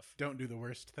ever stuff. Don't do the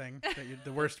worst thing.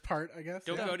 The worst part, I guess.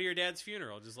 Don't yeah. go to your dad's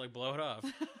funeral. Just like blow it off.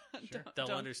 They'll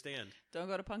understand. Don't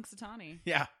go to Punxsutawney.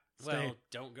 Yeah. Well,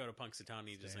 don't go to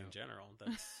Punxsutawney just in out. general.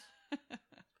 That's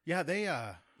Yeah, they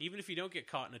even if you don't get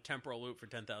caught in a temporal loop for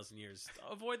 10,000 years,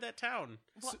 avoid that town.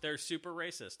 They're super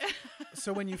racist.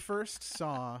 so when you first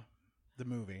saw the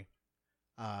movie,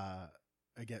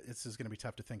 again, this is going to be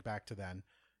tough to think back to then,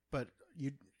 but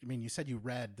you said you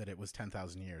read that it was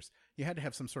 10,000 years. You had to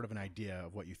have some sort of an idea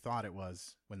of what you thought it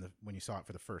was when you saw it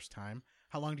for the first time.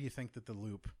 How long do you think that the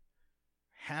loop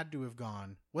had to have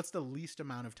gone? What's the least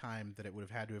amount of time that it would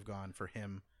have had to have gone for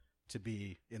him to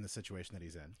be in the situation that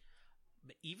he's in?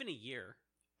 But even a year.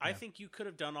 I Yeah. think you could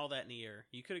have done all that in a year.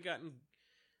 You could have gotten,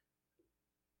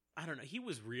 I don't know. He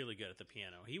was really good at the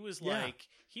piano. He was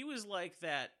like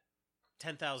that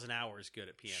 10,000 hours good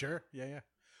at piano. Sure. Yeah.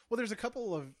 Well, there's a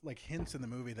couple of like hints in the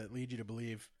movie that lead you to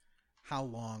believe how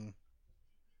long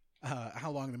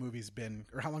the movie's been,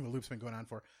 or how long the loop's been going on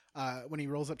for. When he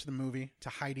rolls up to the movie, to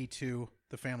Heidi 2,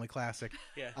 the family classic,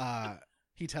 Yeah.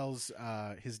 he tells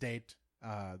his date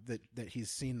that he's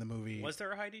seen the movie. Was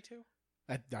there a Heidi too?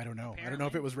 I don't know. I don't know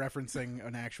if it was referencing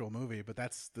an actual movie, but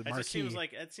that's the It marquee. just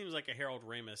seems like a Harold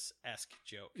Ramis-esque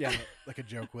joke. Yeah, like a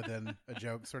joke within a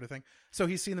joke sort of thing. So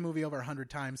he's seen the movie over 100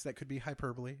 times. That could be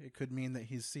hyperbole. It could mean that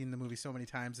he's seen the movie so many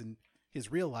times in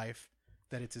his real life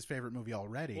that it's his favorite movie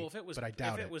already. Well, if it was, but I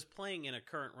doubt if it was playing in a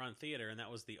current run theater and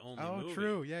that was the only movie. Oh,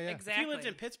 true. Yeah. Exactly. If he lived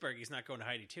in Pittsburgh, he's not going to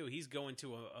Heidi 2. He's going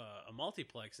to a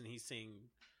multiplex and he's seeing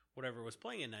whatever was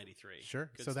playing in 93.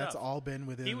 Sure. Good So that's stuff. all been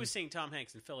within. He was seeing Tom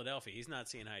Hanks in Philadelphia. He's not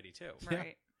seeing Heidi 2.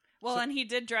 Right. Well, and he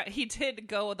did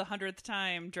go the 100th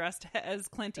time dressed as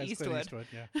Clint As Eastwood. Clint Eastwood.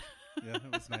 Yeah. Yeah,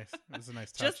 that was nice. It was a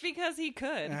nice touch. Just because he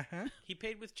could. Uh-huh. He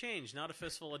paid with change, not a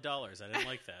fistful of dollars. I didn't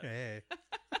like that. Hey.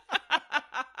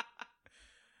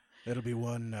 That'll be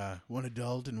one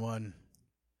adult and one.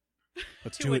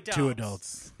 What's Two two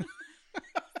adults?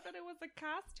 But it was a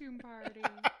costume party.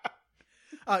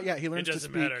 Yeah, he learns It to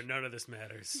doesn't speak. matter. None of this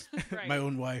matters. Right. My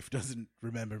own wife doesn't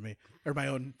remember me, or my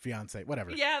own fiance,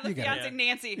 whatever. Yeah, the You get it. fiance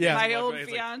Nancy. Yeah. My It's old like-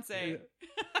 fiance.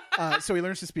 So he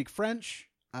learns to speak French.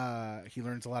 He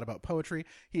learns a lot about poetry.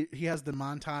 He has the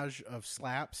montage of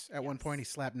slaps. At one point, he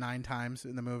slapped 9 times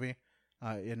in the movie.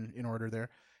 In order there,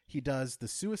 he does the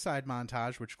suicide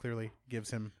montage, which clearly gives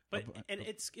him. But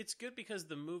it's good because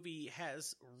the movie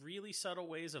has really subtle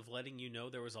ways of letting you know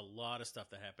there was a lot of stuff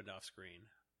that happened off screen.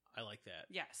 I like that.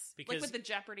 Yes. Because- like with the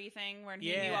Jeopardy thing where he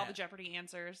Yeah. knew all the Jeopardy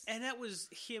answers. And that was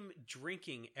him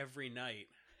drinking every night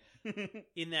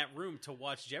in that room to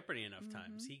watch Jeopardy enough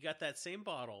times. He got that same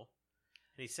bottle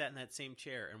and he sat in that same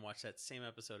chair and watched that same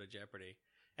episode of Jeopardy.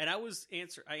 And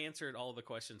I answered all the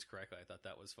questions correctly. I thought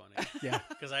that was funny. Yeah,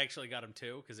 Because I actually got them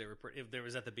too because they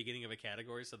was at the beginning of a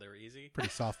category, so they were easy. pretty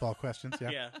softball questions.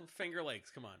 Yeah. Yeah, Finger Lakes,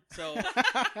 come on. So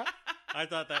I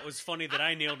thought that was funny that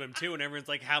I nailed him too, and everyone's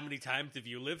like, how many times have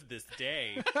you lived this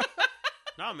day?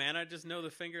 No, man, I just know the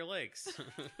Finger Lakes.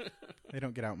 They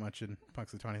don't get out much in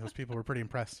Punxsutawney. Those people were pretty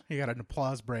impressed. He got an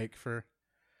applause break for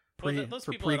Those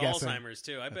people had pre-guessing. Alzheimer's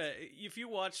too. I bet if you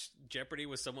watch Jeopardy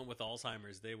with someone with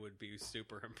Alzheimer's, they would be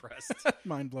super impressed.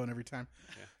 Mind blown every time.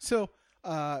 Yeah. So,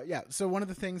 so one of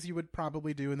the things you would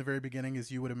probably do in the very beginning is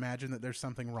you would imagine that there's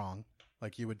something wrong.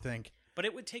 Like you would think, But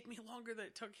it would take me longer than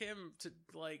it took him to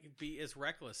be as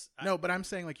reckless. no, but I'm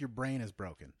saying like your brain is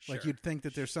broken. Like Sure. you'd think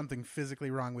that there's something physically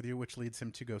wrong with you, which leads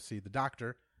him to go see the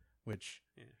doctor, which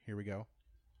here we go.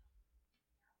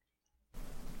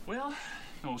 Well,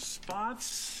 no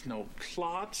spots, no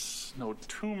clots, no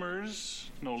tumors,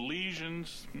 no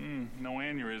lesions, no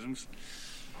aneurysms.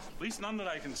 At least none that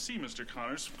I can see, Mr.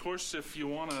 Connors. Of course, if you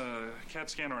want a CAT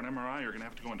scan or an MRI, you're going to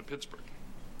have to go into Pittsburgh.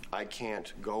 I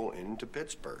can't go into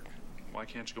Pittsburgh. Why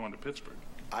can't you go into Pittsburgh?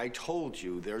 I told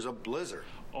you there's a blizzard.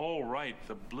 Oh, right,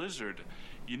 the blizzard.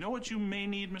 You know what you may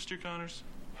need, Mr. Connors?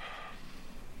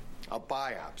 A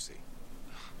biopsy.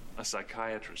 A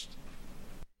psychiatrist.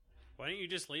 Why don't you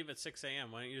just leave at 6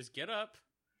 a.m.? Why don't you just get up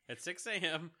at 6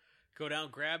 a.m., go down,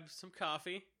 grab some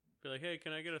coffee, be like, hey,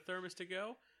 can I get a thermos to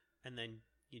go? And then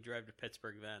You drive to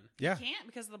Pittsburgh then. Yeah. Can't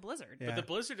because of the blizzard. Yeah. But the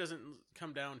blizzard doesn't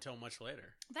come down until much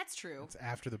later. That's true. It's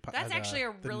after That's actually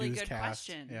a the really good newscast.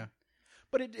 question. Yeah.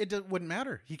 But it wouldn't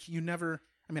matter. You never,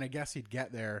 I mean, I guess he'd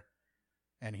get there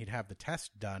and he'd have the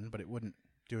test done, but it wouldn't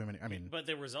do him any, I mean. But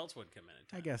the results wouldn't come in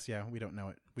time. I guess, yeah, we don't know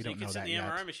it. We don't you know could sit that in the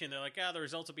yet. MRI machine. They're like, the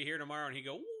results will be here tomorrow. And he'd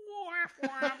go,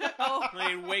 oh. And then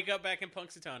he'd wake up back in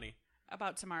Punxsutawney.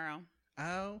 About tomorrow.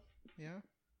 Oh, yeah.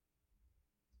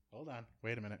 Hold on.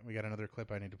 Wait a minute. We got another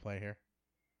clip I need to play here.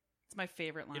 It's my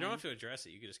favorite line. You don't have to address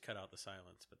it. You could just cut out the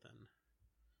silence, but then...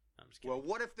 I'm just kidding. Well,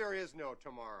 what if there is no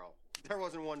tomorrow? There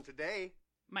wasn't one today.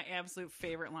 My absolute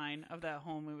favorite line of that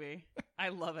whole movie. I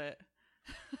love it.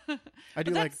 I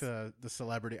do But like that's- the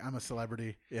celebrity. I'm a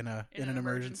celebrity in an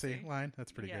emergency line.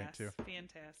 That's pretty great too.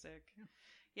 Fantastic.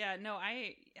 Yeah, no,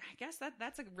 I guess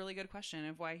that's a really good question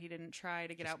of why he didn't try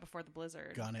to get out before the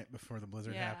blizzard. Gun it before the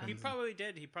blizzard Yeah. happens. He probably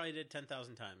did. He probably did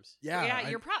 10,000 times. Yeah, Yeah,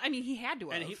 you're probably. I mean, he had to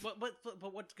have. And he, but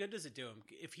what good does it do him?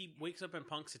 If he wakes up in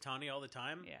Punxsutawney all the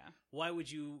time, Yeah. why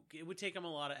would you? It would take him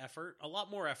a lot of effort, a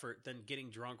lot more effort than getting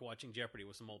drunk watching Jeopardy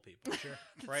with some old people. Sure,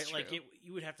 right? true. Like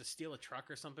you would have to steal a truck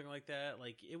or something like that.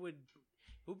 Like it would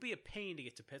be a pain to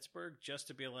get to Pittsburgh just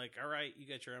to be like, all right, you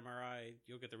got your MRI,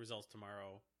 you'll get the results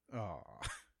tomorrow. Oh,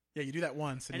 yeah. You do that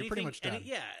once, and you're pretty much done.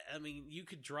 Yeah, I mean, you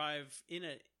could drive in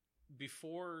it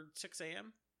before 6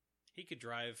 a.m. He could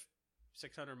drive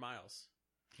 600 miles.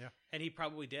 Yeah, and he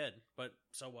probably did. But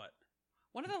so what?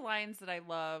 One of the lines that I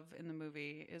love in the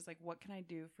movie is like, "What can I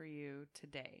do for you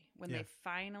today?" When Yeah. they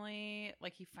finally,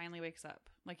 like, he finally wakes up,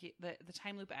 like the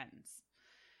time loop ends.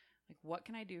 Like, what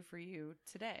can I do for you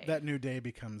today? That new day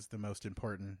becomes the most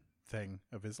important thing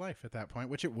of his life at that point,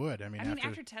 which it would. I mean,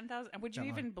 after 10,000, would you that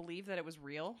even long. believe that it was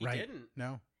real? He right? didn't.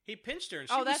 No. He pinched her, and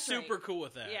she Oh, was that's super right. cool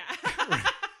with that. Yeah.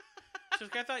 She's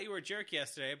like, I thought you were a jerk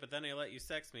yesterday, but then I let you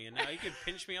sex me, and now you can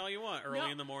pinch me all you want early No.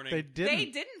 in the morning. They didn't. They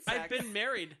didn't. Sex. I've been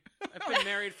married. I've been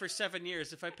married for 7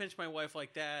 years. If I pinch my wife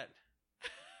like that,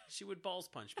 she would balls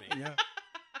punch me. Yeah.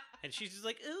 And she's just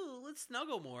like, ooh, let's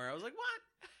snuggle more. I was like,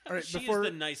 what? All right. She Before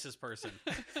is the nicest person.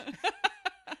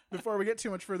 before we get too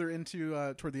much further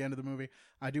into toward the end of the movie,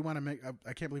 I do want to make.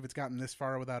 I can't believe it's gotten this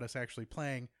far without us actually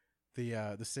playing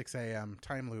the 6 a.m.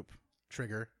 time loop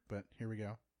trigger. But here we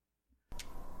go.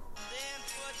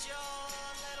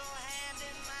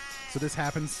 So this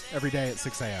happens every day at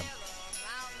 6 a.m.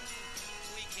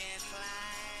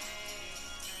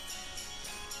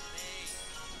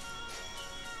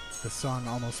 The song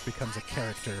almost becomes a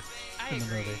character I in the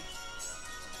agree. movie.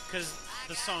 Because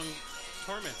the song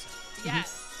torments him.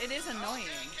 Yes, it is annoying.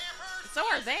 So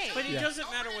are they. But it Yeah. doesn't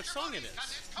matter what song it is.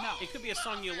 No. It could be a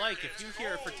song you like. If you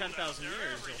hear it for 10,000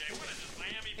 years, you'll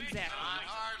Exactly.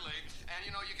 Hardly. And,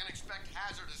 you can expect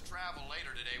hazardous travel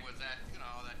later today with that,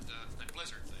 that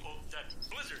blizzard thing. Oh, that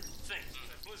blizzard thing.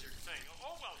 That blizzard thing.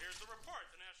 Oh, well, here's the report.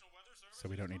 The National Weather Service. So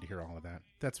we don't need to hear all of that.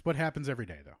 That's what happens every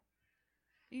day, though.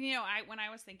 When I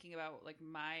was thinking about like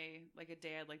a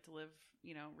day I'd like to live,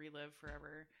 relive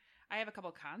forever. I have a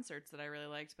couple concerts that I really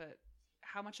liked, but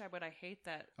how much would I hate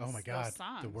that? Oh my those God,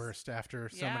 songs. the worst after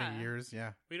so Yeah. many years.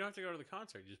 Yeah, We don't have to go to the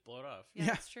concert. Just blow it off. Yeah, Yeah.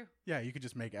 that's true. yeah. You could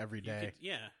just make every You day. could-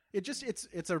 yeah.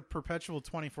 It's a perpetual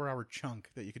 24-hour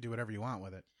chunk that you could do whatever you want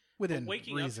with it within But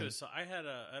waking reason. up to a song, I had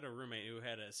a roommate who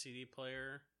had a CD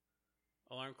player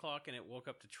alarm clock, and it woke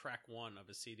up to track 1 of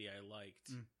a CD I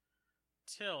liked. Mm.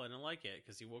 Till I didn't like it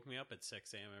because he woke me up at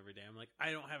 6 a.m. every day. I'm like,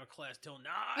 I don't have a class till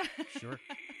 9. Sure.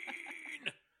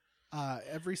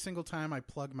 Every single time I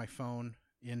plug my phone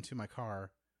into my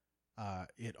car,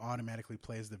 it automatically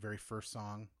plays the very first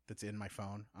song that's in my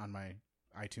phone on my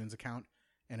iTunes account,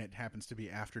 and it happens to be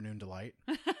Afternoon Delight.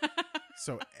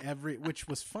 So which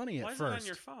was funny Why at is it first. on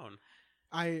your phone?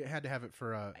 I had to have it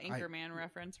for Anchorman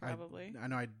reference, probably. I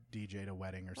know I DJ'd a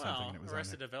wedding or something, Well, and it was on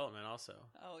Arrested there. Development also.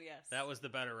 Oh yes, That was the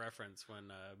better reference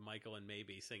when Michael and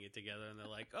Maybe sing it together, and they're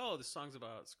like, "Oh, this song's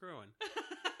about screwing."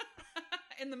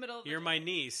 in the middle. Of You're the my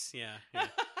niece. Yeah. That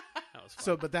was fun.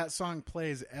 So, but that song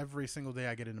plays every single day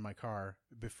I get into my car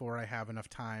before I have enough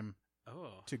time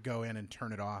oh, to go in and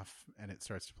turn it off, and it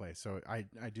starts to play. So I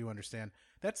do understand.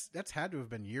 That's had to have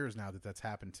been years now that's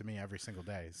happened to me every single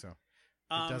day. So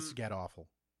it does get awful.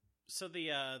 So the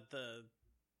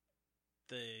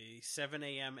 7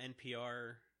 a.m.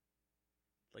 NPR,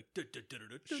 like,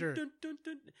 Sure.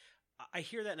 I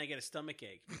hear that and I get a stomach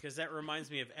ache because that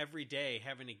reminds me of every day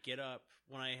having to get up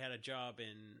when I had a job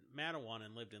in Mattawan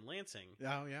and lived in Lansing.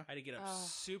 Oh yeah. I had to get up Oh.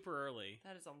 super early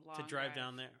That is a long to drive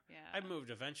down there. Yeah, I moved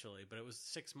eventually, but it was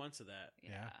 6 months of that.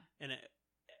 Yeah. And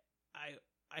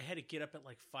I had to get up at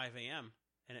like 5 a.m.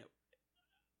 And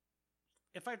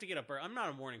if I have to get up early, I'm not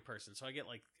a morning person, so I get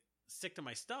like sick to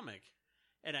my stomach.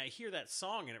 and I hear that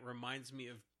song, and it reminds me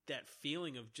of that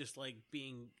feeling of just like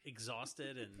being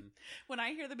exhausted. And When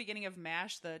I hear the beginning of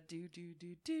MASH, the do do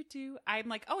do do do, I'm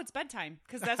like, oh, it's bedtime,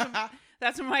 because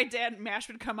that's when my dad MASH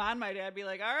would come on. My dad'd be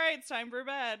like, all right, it's time for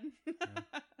bed.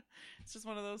 It's just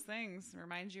one of those things. It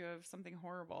reminds you of something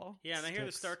horrible. yeah, and I hear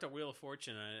the start to Wheel of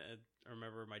Fortune. I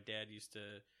remember my dad used to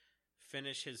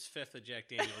finish his fifth of Jack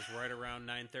Daniels right around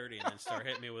 9:30, and then start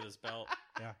hitting me with his belt.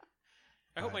 Yeah.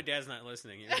 I hope my dad's not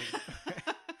listening.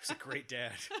 He's a great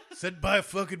dad. Said by a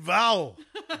fucking vowel.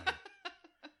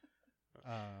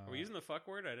 Are we using the fuck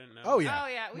word? I didn't know. Oh yeah. Oh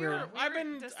yeah, I've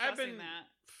been discussing that.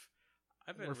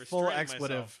 We're full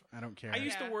expletive. I don't care. I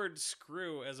used the word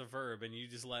screw as a verb, and you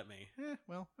just let me.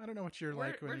 Well, I don't know what you're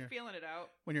like We're feeling it out.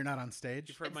 when you're not on stage.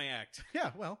 You've heard my act.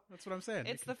 Yeah, well, that's what I'm saying.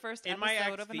 It's the first In episode my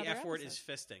act, of the another F word episode.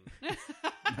 is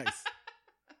fisting, Nice.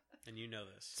 and you know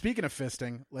this. Speaking of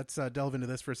fisting, let's delve into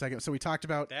this for a second. So we talked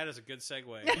about. That is a good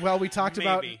segue. Well, we talked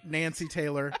about Maybe. Nancy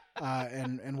Taylor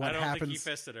and what I don't happens. think he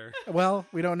fisted her. Well,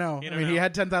 we don't know. You I don't mean, he know.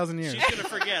 had 10,000 years. She's gonna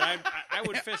forget. I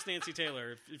would fist Nancy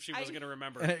Taylor if she wasn't gonna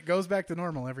remember. And it goes back to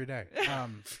normal every day.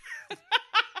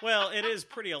 Well, it is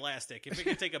pretty elastic. If it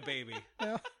can take a baby.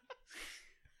 Well,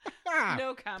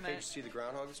 No Did comment. you see the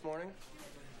groundhog this morning?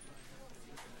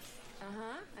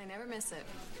 Uh-huh. I never miss it.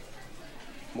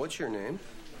 What's your name?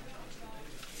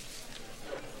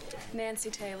 Nancy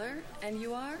Taylor. And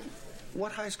you are?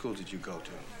 What high school did you go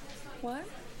to? What?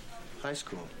 High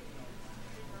school.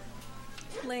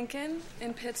 Lincoln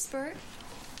in Pittsburgh.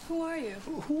 Who are you?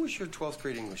 Who was your 12th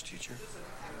grade English teacher?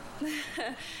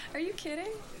 Are you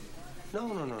kidding?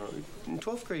 No. In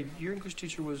 12th grade, your English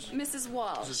teacher was Mrs.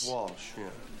 Walsh. Mrs. Walsh, yeah.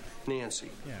 Nancy.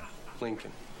 yeah.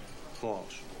 Lincoln.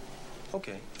 Walsh.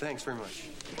 Okay, thanks very much.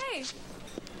 Hey.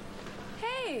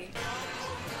 Hey.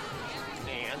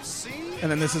 Nancy?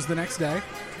 And then this is the next day.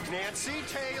 Nancy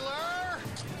Taylor!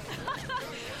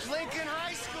 Lincoln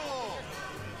High School!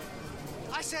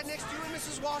 I sat next to you in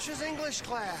Mrs. Walsh's English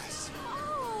class.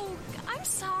 Oh, I'm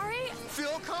sorry.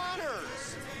 Phil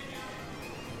Connors!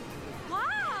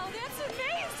 Wow, that's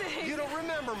amazing. You don't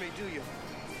remember me, do you?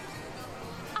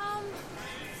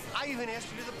 I even asked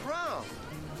you to the prom.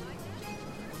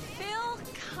 Phil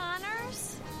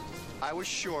Connors? I was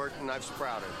short and I've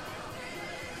sprouted.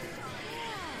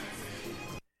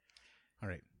 All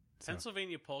right. So,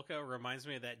 Pennsylvania Polka reminds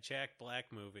me of that Jack Black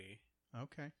movie.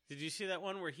 okay. Did you see that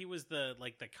one where he was the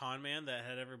con man that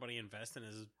had everybody invest in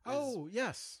his Oh,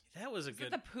 yes. that was a Is good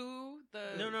it the poo?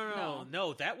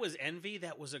 No, that was Envy.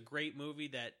 That was a great movie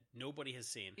that nobody has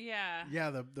seen. Yeah. Yeah,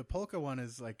 the polka one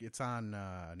is like, it's on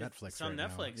Netflix. It's on right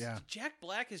Netflix. Now. Yeah. Jack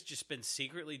Black has just been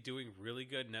secretly doing really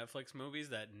good Netflix movies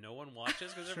that no one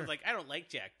watches because Sure. everyone's like, I don't like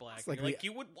Jack Black. It's like You're like the-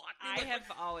 you would watch. I have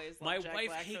always My loved Jack wife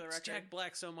Black, for the hates record. Jack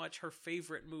Black so much. Her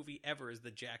favorite movie ever is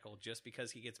The Jackal, just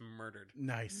because he gets murdered.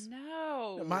 Nice.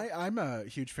 No. I'm a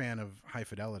huge fan of High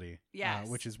Fidelity. Yes.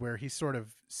 Which is where he's sort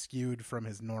of skewed from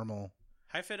his normal.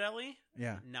 High Fidelity,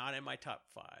 Yeah. not in my top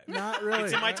 5. Not really.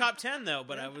 It's in my top 10 though,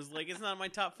 but I was like, it's not in my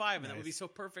top 5, and that would be so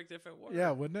perfect if it were.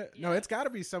 Yeah, wouldn't it? No, it's got to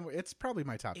be somewhere. It's probably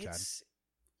my top 10.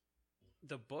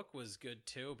 The book was good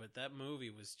too, but that movie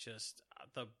was just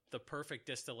the perfect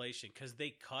distillation because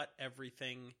they cut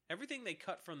everything. Everything they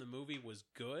cut from the movie was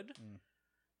good,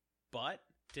 but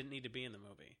didn't need to be in the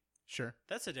movie. Sure.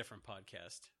 That's a different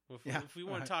podcast. Yeah. If we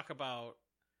want to talk about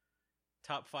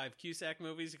top 5 Cusack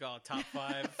movies, you call it top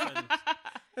 5. And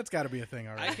That's got to be a thing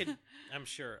already. I'm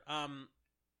sure.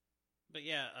 But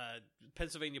yeah,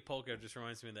 Pennsylvania Polka just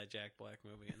reminds me of that Jack Black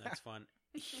movie, and that's fun.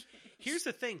 Here's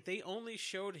the thing: they only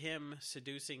showed him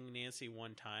seducing Nancy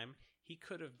one time. He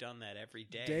could have done that every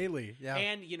day, Daily. Yeah.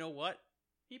 And you know what?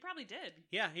 He probably did.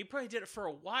 Yeah, he probably did it for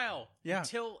a while. Yeah.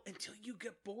 Until you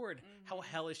get bored. How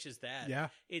hellish is that? Yeah.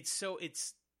 It's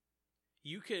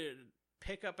you could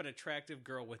pick up an attractive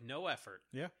girl with no effort.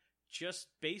 Yeah. Just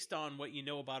based on what you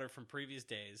know about her from previous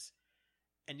days,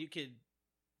 and you could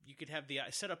have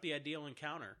set up the ideal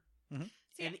encounter. Mm-hmm.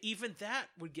 And even that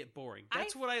would get boring.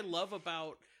 That's what I love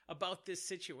about this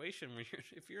situation.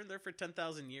 If you're in there for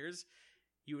 10,000 years,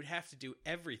 you would have to do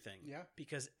everything. Yeah.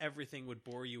 Because everything would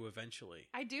bore you eventually.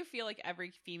 I do feel like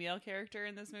every female character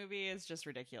in this movie is just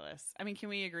ridiculous. I mean, can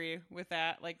we agree with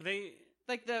that? Like the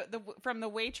from the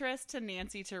waitress to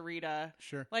Nancy to Rita.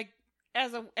 Sure. Like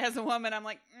as a woman, I'm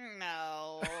like,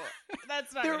 no,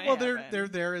 that's not. They're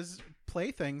there as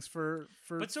playthings for.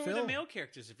 But so Phil. are the male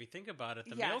characters. If you think about it,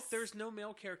 Yes. there's no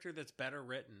male character that's better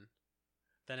written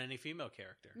than any female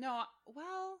character. No,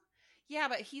 well, yeah,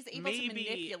 but he's able to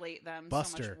manipulate them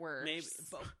Buster. so much worse.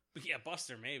 Maybe, yeah,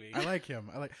 Buster. Maybe I like him.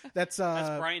 That's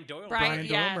Brian Doyle. Brian Doyle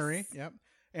yes. Murray. Yep.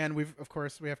 And we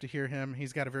have to hear him.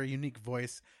 He's got a very unique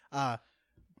voice.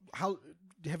 How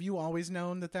have you always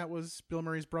known that was Bill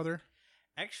Murray's brother?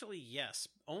 Actually, yes.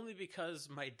 Only because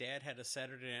my dad had a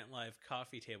Saturday Night Live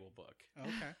coffee table book.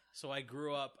 Okay. So I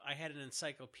grew up, I had an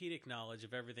encyclopedic knowledge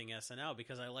of everything SNL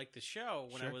because I liked the show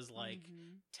when I Sure. was like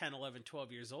 10, 11,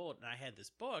 12 years old. And I had this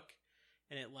book,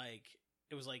 and it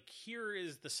was like, here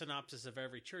is the synopsis of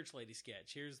every church lady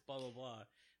sketch. Here's blah, blah, blah.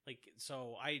 Like,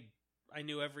 so I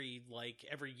knew every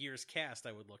year's cast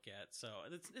I would look at. So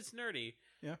it's nerdy.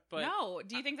 Yeah. But no,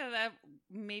 do you think that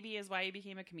maybe is why he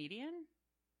became a comedian?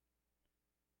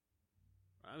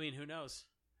 I mean, who knows?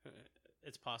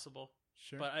 It's possible.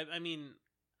 Sure. But I mean,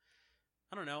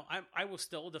 I don't know. I will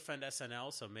still defend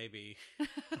SNL, so maybe.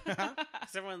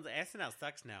 Because everyone's SNL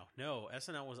sucks now. No,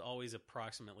 SNL was always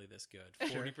approximately this good.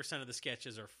 40% of the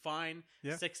sketches are fine.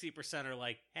 Yeah. 60% are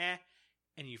like, and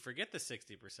you forget the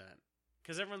 60%.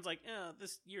 Because everyone's like,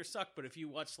 this year sucked, but if you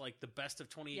watch like the best of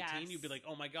 2018, Yes. you'd be like,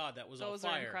 oh my god, that was all Those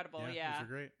fire. are incredible. Yeah. Those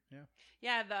are great. Yeah.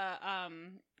 Yeah, the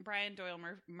Brian Doyle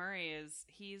Murray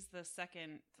he's the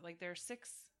second. Like, there are 6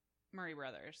 Murray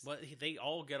brothers. But they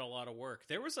all get a lot of work.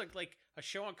 There was like a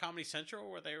show on Comedy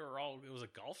Central where it was a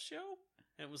golf show,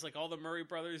 and it was like all the Murray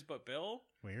brothers but Bill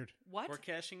Weird. What? were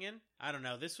cashing in. I don't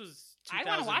know. This was I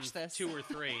wanna watch this. 2002 or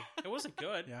 3. It wasn't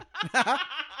good. Yeah.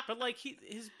 But like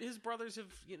his brothers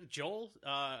have, Joel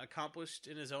accomplished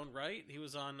in his own right. He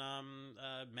was on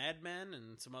Mad Men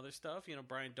and some other stuff.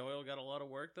 Brian Doyle got a lot of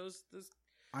work. Those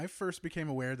I first became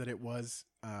aware that it was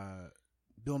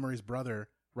Bill Murray's brother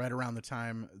right around the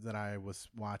time that I was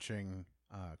watching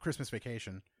Christmas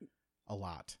Vacation a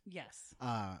lot. Yes.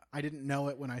 I didn't know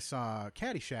it when I saw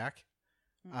Caddyshack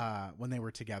when they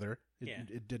were together.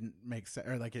 It didn't make sense,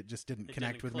 or like it just didn't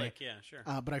connect with click. me. Yeah,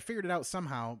 sure. But I figured it out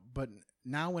somehow. But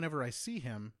now whenever I see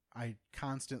him, I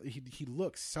constantly he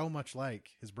looks so much like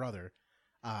his brother.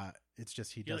 It's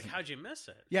just he You're doesn't. like, how'd you miss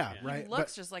it? Yeah, right. He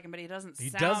looks But just like him, but he doesn't. he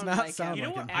sound does not like sound him. You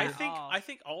know like what? him. I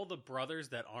think all the brothers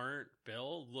that aren't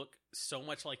Bill look so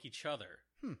much like each other,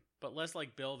 but less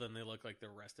like Bill than they look like the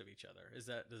rest of each other. Does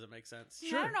it make sense?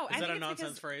 Yeah, I don't know. Is I that think a it's nonsense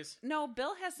because- phrase? No,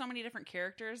 Bill has so many different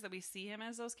characters that we see him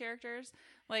as those characters.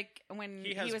 Like when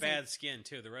He has was bad skin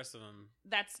too. The rest of them,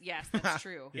 that's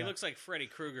true. he looks like Freddy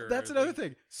Krueger. That's another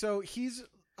thing. So he's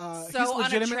So he's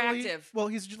legitimately unattractive. well,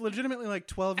 he's legitimately like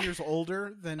 12 years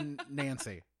older than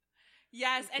Nancy.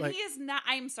 Yes, and Like, he is not.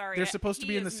 I'm sorry. they're supposed to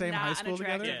he be in the is same not high an school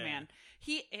together? attractive Yeah.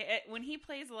 Man, when he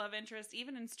plays the love interest,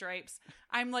 even in Stripes,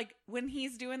 I'm like, when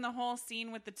he's doing the whole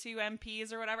scene with the 2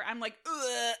 MPs or whatever, I'm like,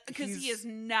 ugh, because he He's- is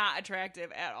not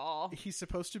attractive at all. He's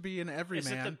supposed to be an Is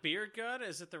everyman. it the beard gut?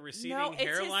 Is it the receding No, it's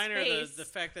his hairline, or face. the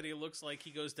fact that he looks like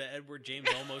he goes to Edward James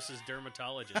Olmos'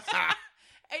 dermatologist?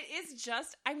 It's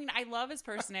just, I mean, I love his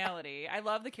personality. I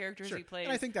love the characters Sure. he plays.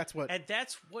 And I think that's what And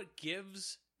that's what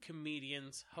gives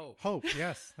comedians hope. hope.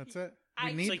 Yes, that's it. We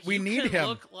I- need It's like we you need can him.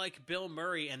 look like Bill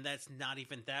Murray, and that's not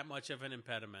even that much of an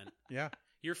impediment. Yeah.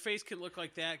 Your face can look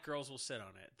like that; girls will sit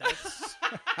on it. That's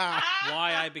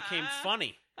why I became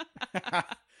funny.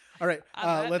 All right,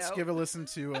 On that let's note. give a listen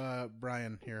to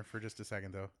Brian here for just a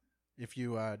second, though. If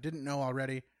you didn't know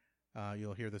already,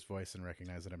 you'll hear this voice and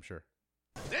recognize it, I'm sure.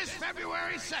 This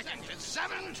February 2nd at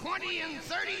 7:20 and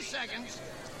 30 seconds,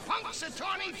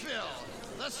 Punxsutawney Phil,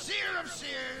 the seer of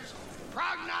seers,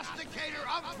 prognosticator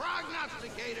of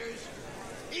prognosticators,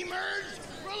 emerged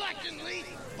reluctantly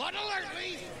but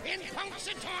alertly in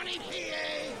Punxsutawney,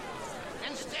 PA,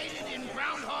 and stated in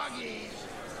Groundhogese,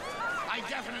 I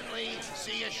definitely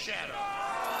see a shadow.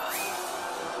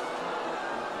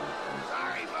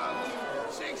 Sorry,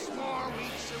 folks. 6 more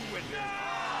weeks of winter.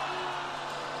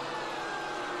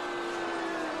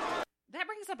 That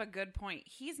brings up a good point.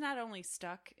 He's not only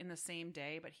stuck in the same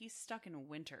day, but he's stuck in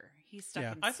winter. He's stuck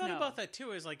Yeah. in I thought snow. about that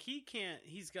too. Is like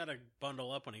he's got to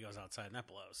bundle up when he goes outside, and that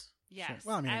blows. Yes. Sure.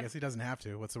 Well, I mean, I I've- guess he doesn't have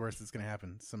to. What's the worst that's going to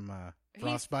happen? Some he's-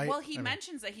 frostbite? Well, he I mean,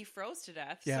 mentions that he froze to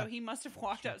death, Yeah. so he must have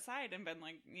walked outside and been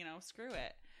like, screw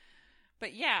it.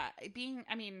 But yeah,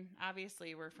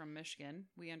 obviously we're from Michigan.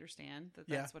 We understand that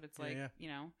that's Yeah. what it's Yeah, like,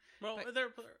 yeah. Well, But-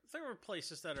 there were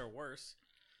places that are worse.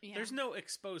 Yeah. There's no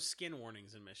exposed skin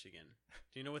warnings in Michigan.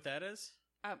 Do you know what that is?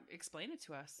 Explain it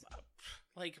to us.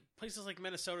 Like places like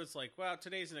Minnesota, it's like, wow,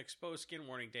 today's an exposed skin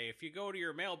warning day. If you go to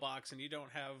your mailbox and you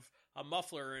don't have a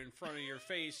muffler in front of your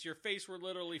face will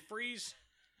literally freeze.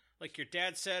 Like your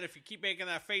dad said, if you keep making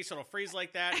that face, it'll freeze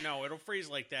like that. No, it'll freeze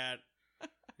like that.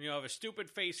 You'll have a stupid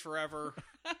face forever.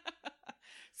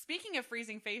 Speaking of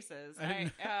freezing faces,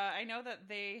 I know that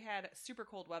they had super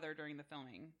cold weather during the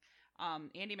filming.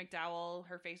 Andy McDowell,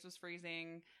 her face was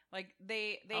freezing. Like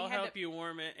they I'll had help to... you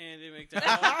warm it, Andy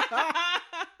McDowell.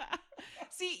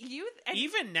 See,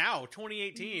 Even now,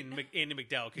 2018, Andy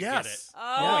McDowell could Yes. get it.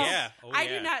 Oh, yeah. I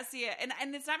do not see it,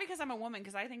 and it's not because I'm a woman,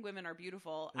 because I think women are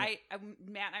beautiful. Yeah.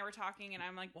 Matt and I were talking, and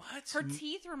I'm like, What? Her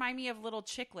teeth remind me of little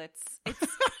chiclets.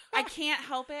 I can't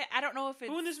help it. I don't know if it's.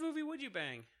 Who in this movie would you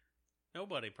bang?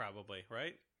 Nobody, probably,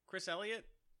 right? Chris Elliott?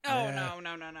 Oh Yeah.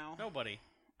 no. Nobody.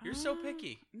 You're so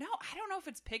picky. No, I don't know if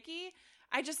it's picky.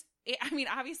 I mean,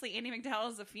 obviously Andy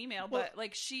McDowell is a female, but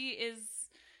like she is.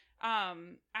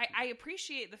 I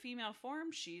appreciate the female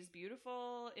form. She's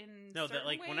beautiful in No, that certain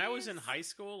like when I was in ways. high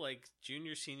school, like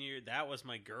junior, senior, that was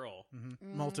my girl.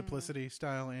 Multiplicity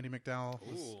style Andy McDowell.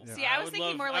 was- Ooh. yeah. See, I was would thinking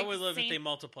love, more I like would love if Saint- they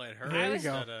multiplied her. There you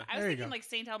instead go. of- I was There you thinking go. like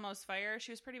St. Elmo's Fire.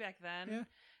 She was pretty back then.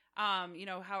 Yeah. You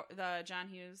know how the John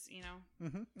Hughes,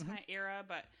 kind of era,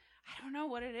 but I don't know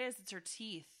what it is. It's her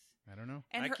teeth I don't know.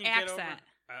 and I her can get over- accent.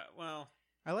 well,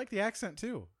 I like the accent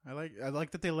too. I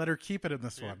like that they let her keep it in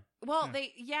this Yeah. one. Well,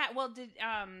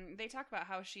 they talk about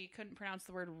how she couldn't pronounce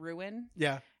the word ruin,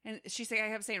 Yeah. and she said I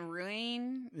kept saying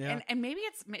ruin, Yeah. and maybe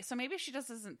it's so maybe she just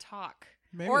doesn't talk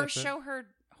Maybe or that's it. show her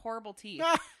horrible teeth.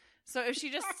 So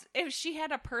if she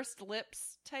had a pursed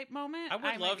lips type moment, I would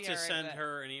might love be to all right send with it.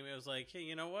 her an email. It was like, hey,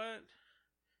 you know what?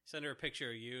 Send her a picture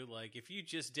of you. Like, if you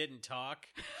just didn't talk,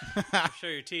 show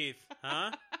your teeth,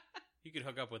 huh? You could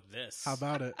hook up with this. How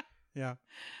about it? Yeah.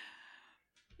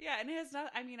 Yeah, and it has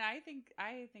not. I mean, I think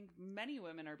many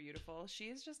women are beautiful. She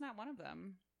is just not one of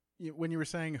them. When you were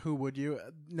saying who would you,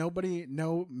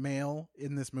 no male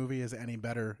in this movie is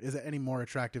any more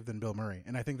attractive than Bill Murray,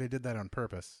 and I think they did that on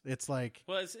purpose. It's like,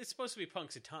 Well, it's supposed to be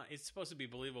Punxsutawney. It's supposed to be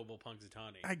believable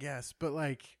Punxsutawney. I guess, but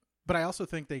I also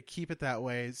think they keep it that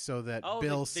way so that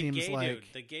Bill the seems gay like, dude,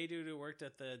 the gay dude who worked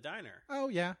at the diner. oh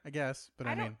yeah, I guess, but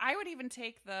I mean, I would even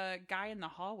take the guy in the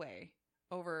hallway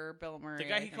over Bill Murray. The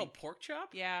guy I he think. called Pork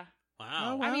Chop. Yeah.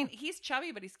 Wow. Oh, wow. I mean, he's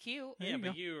chubby, but he's cute. Yeah, you but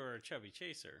go. you were a chubby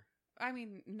chaser. I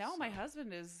mean, no, my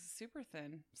husband is super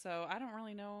thin, so I don't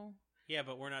really know. Yeah,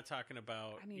 but we're not talking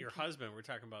about I mean, your can- husband. We're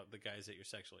talking about the guys that you're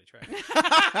sexually attracted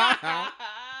to.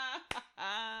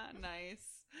 Nice.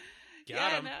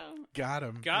 Got him. No. got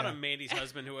him, Got yeah. him, Mandy's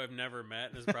husband, who I've never met,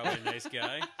 and is probably a nice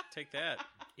guy. Take that,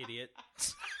 idiot.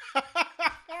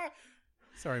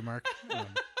 Sorry, Mark.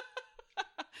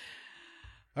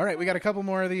 All right, we got a couple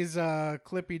more of these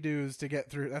clippy doos to get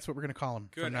through. That's what we're going to call them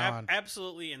Good. from now on.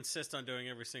 Absolutely insist on doing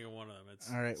every single one of them.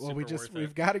 It's All right. Well, super worth it.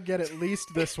 we've got to get at least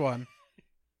this one.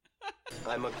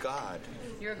 I'm a god.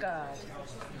 You're God.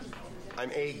 I'm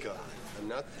a god. I'm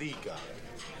not the god.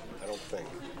 I don't think.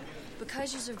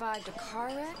 Because you survived a car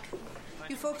wreck?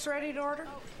 You folks ready to order?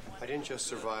 I didn't just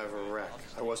survive a wreck.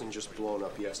 I wasn't just blown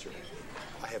up yesterday.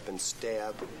 I have been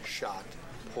stabbed, shot,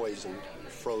 poisoned,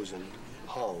 frozen,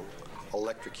 hung,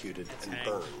 electrocuted, and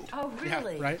burned. Oh,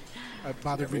 really? Yeah, right? It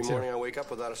bothered Every me too. morning I wake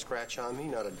up without a scratch on me,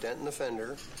 not a dent in the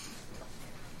fender.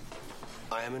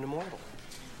 I am an immortal.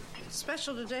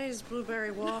 Special today is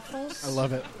blueberry waffles. I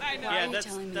love it. I know. Yeah, you that's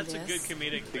telling me a this? good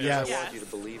comedic bit. Because Yes. I want you to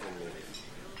believe in me.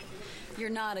 You're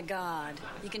not a god.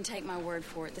 You can take my word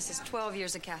for it. This is 12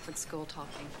 years of Catholic school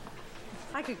talking.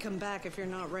 I could come back if you're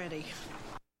not ready.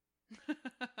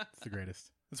 It's the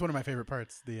greatest. It's one of my favorite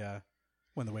parts. The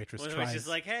when the waitress Well, tries. it's just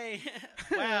like, hey,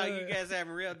 wow, you guys are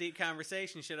having a real deep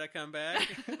conversation. Should I come back?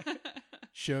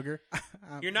 sugar.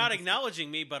 You're not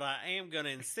acknowledging me, but I am going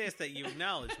to insist that you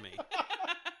acknowledge me.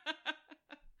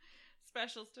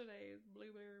 Specials today is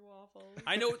blueberry waffles.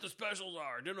 I know what the specials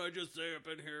are. Didn't I just say I've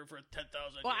been here for 10,000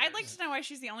 Well, years? I'd like to know why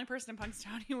she's the only person in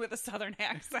Punxsutawney with a southern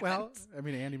accent. Well, I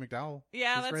mean, Andy McDowell.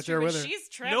 yeah, is that's right true. there But with her. she's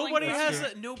traveling.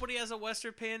 Nobody has a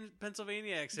Western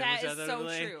Pennsylvania accent. That Was is so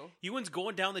like, true. You one's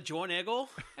going down the John Eggle?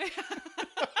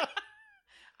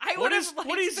 I What would is have liked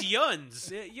what is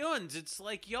Yuns? Yuns, it's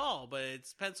like y'all, but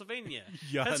it's Pennsylvania.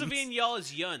 Yuns. Pennsylvania y'all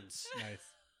is Yuns. Nice.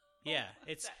 Yeah,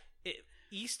 it's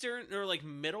Eastern or like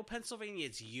Middle Pennsylvania,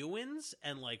 it's Ewans,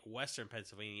 and like Western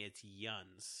Pennsylvania, it's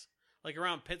Yuns. Like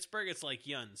around Pittsburgh, it's like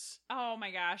Yuns. Oh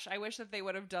my gosh! I wish that they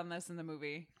would have done this in the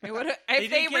movie. It would. They If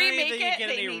they didn't get any- remake they didn't it, get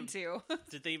they any- need to.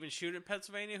 Did they even shoot in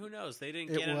Pennsylvania? Who knows? They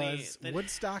didn't It get any. was They,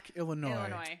 Woodstock, Illinois.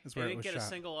 Illinois. Is they where it didn't was get a shot.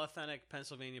 single authentic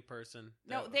Pennsylvania person.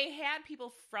 No, that- they had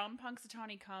people from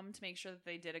Punxsutawney come to make sure that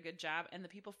they did a good job, and the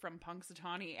people from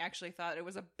Punxsutawney actually thought it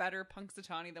was a better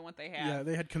Punxsutawney than what they had. Yeah,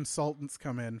 they had consultants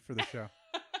come in for the show.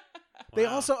 They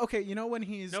Wow. also when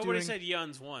he's Nobody doing, said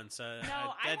Yuns once. I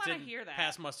that wanna didn't hear that.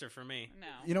 pass muster for me.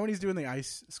 No. when he's doing the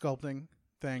ice sculpting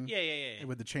thing. Yeah.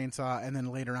 With the chainsaw, and then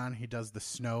later on he does the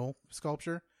snow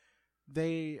sculpture.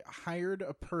 They hired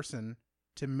a person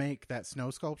to make that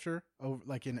snow sculpture,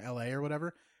 like in L.A. or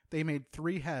whatever. They made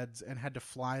 3 heads and had to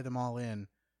fly them all in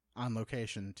on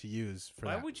location to use for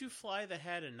Why that. would you fly the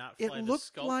head and not fly It the looked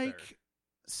sculptor? like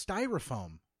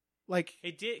styrofoam. Like,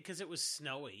 It did because it was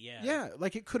snowy. Yeah. yeah,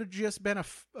 like it could have just been a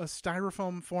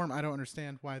styrofoam form. I don't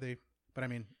understand why they. But I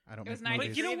mean, I don't. It was make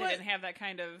movies. 93. You know They what? didn't have that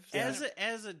kind of.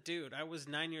 As a dude, I was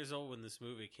 9 years old when this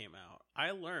movie came out.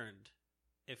 I learned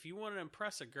if you want to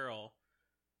impress a girl,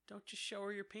 don't just show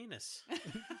her your penis.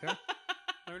 Yeah.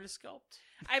 Learn to sculpt.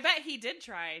 I bet he did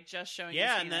try just showing.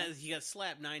 Yeah, his and penis. then he got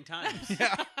slapped 9 times.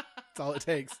 Yeah, that's all it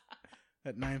takes.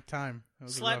 At 9th time, that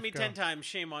was a Slap rough me go. 10 times,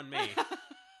 shame on me.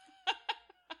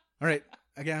 All right,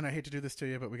 again, I hate to do this to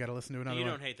you, but we got to listen to another You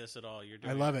one. don't hate this at all. You're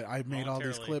doing I love it. I made all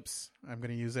these voluntarily. clips. I'm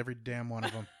going to use every damn one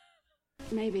of them.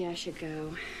 Maybe I should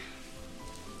go.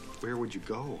 Where would you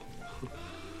go?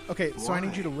 Okay, so I need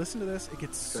Why? you to listen to this. It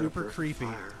gets Got a super perfect creepy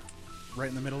fire. right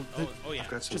in the middle. Oh, yeah. I've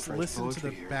got some Just French listen to the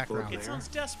poetry here. background. Both It there. sounds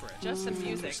desperate. Just the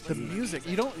music. The music,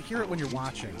 you don't hear it when you're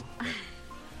watching.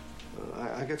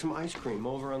 I got some ice cream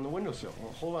over on the windowsill.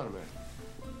 Well, hold on a minute.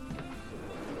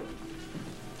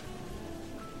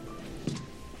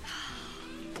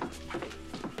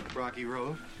 Rocky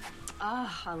Road?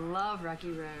 Oh, I love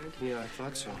Rocky Road. Yeah, I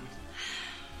thought so.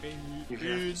 You have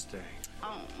to stay.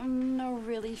 Oh, no,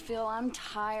 really, Phil. I'm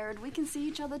tired. We can see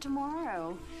each other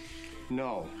tomorrow.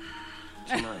 No.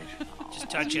 Tonight. Just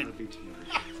touch it. It'll be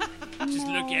tonight. Just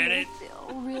look at it.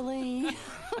 Phil, really?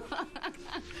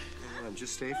 Come on,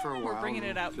 just stay for a while. We're bringing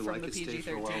it up If you from like the it, stay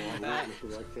for a PG-13 while with longer. that. And if you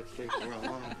like it, stay for a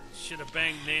while longer. Should have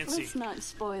banged Nancy. Let's not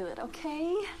spoil it,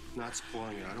 okay? Not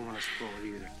spoiling it. I don't want to spoil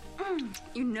it either.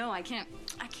 You know I can't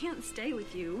stay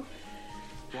with you.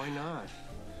 Why not?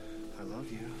 I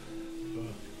love you.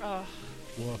 Oh,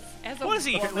 Woof. as a What is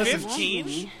he, woman-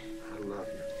 15? I love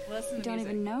you. Listen You to don't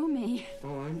music. even know me. Oh,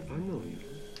 I know you. I know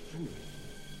you.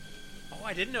 Oh,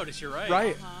 I didn't notice. You're right.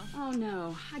 Right. Oh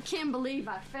no, I can't believe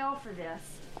I fell for this.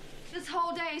 This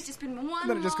whole day has just been one And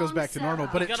then it just goes long back to normal,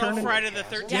 setup. but it Got turned all into... Friday the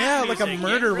 13th. Yeah, like a music.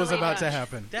 murder Yeah, was really about to much.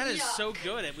 happen. That is so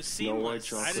good. It was seamless.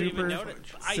 chocolate. I didn't Super even notice.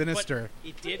 sinister. But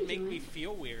it did make me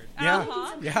feel weird. Yeah,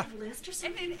 Uh-huh. yeah. List or And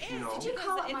something? it is. No. Did you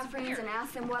call up my It's friends weird. and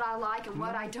ask them what I like and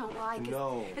what I don't like?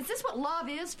 No. Is this what love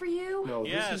is for you? No,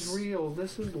 Yes. this is real.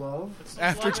 This is love.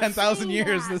 After I've 10,000 seen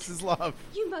years, that. this is love.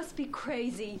 You must be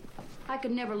crazy. I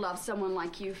could never love someone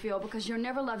like you, Phil, because you'll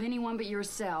never love anyone but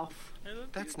yourself.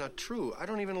 That's not true. I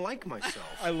don't even like myself.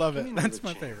 I love Give me it. another That's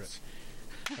my chance. favorite.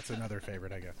 That's another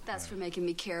favorite, I guess. That's for making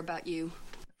me care about you.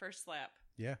 First slap.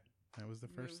 Yeah, that was the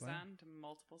first Moves slam. on to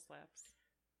multiple slaps.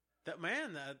 That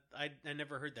man, I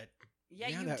never heard that. Yeah,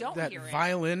 you that, don't that hear it.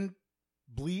 violin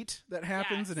bleat that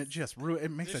happens, and it Yes. just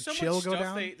it makes There's a so chill much go stuff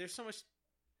down. there's so much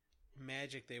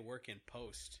magic they work in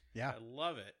post. Yeah. I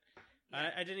love it.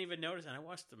 I didn't even notice, and I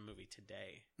watched the movie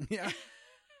today. Yeah.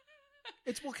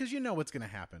 It's because you know what's going to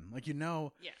happen. Like you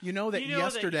know that You know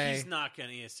yesterday. that he's not going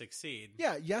to succeed.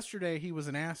 Yeah, yesterday he was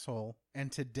an asshole,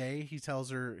 and today he tells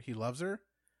her he loves her.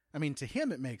 I mean, to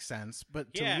him it makes sense,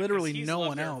 but to Yeah, 'cause literally he's no loved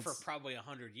one her else. for probably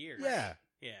 100 years. Yeah,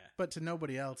 yeah. but to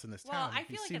nobody else in this Well, town, I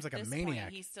he feel like seems at like a this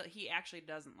maniac. point he actually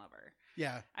doesn't love her.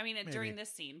 Yeah, I mean, maybe. during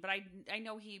this scene, but I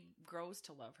know he grows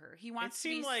to love her. He It wants to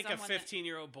be seemed like a someone that-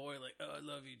 15-year-old boy, like, oh, I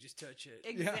love you, just touch it.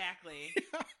 Exactly.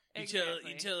 You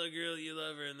Exactly. tell a girl you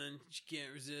love her, and then she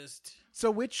can't resist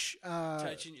So which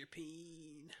touching your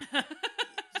peen.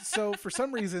 so for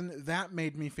some reason that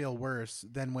made me feel worse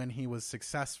than when he was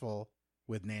successful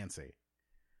with Nancy.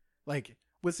 Like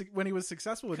when he was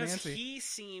successful with Because Nancy. he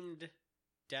seemed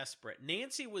desperate.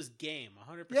 Nancy was game,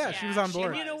 100%. Yeah, she was on board.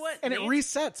 And you know what? And it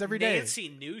resets every day. Nancy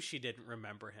knew she didn't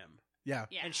remember him. Yeah.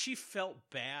 Yeah. And she felt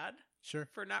bad Sure.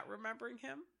 for not remembering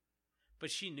him,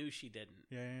 but she knew she didn't.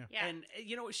 Yeah. Yeah. And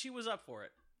you know what? She was up for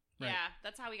it. Right. Yeah,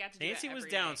 that's how we got to do Nancy it was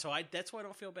every down, day. so that's why I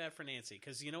don't feel bad for Nancy.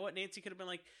 Because you know what? Nancy could have been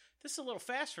like, this is a little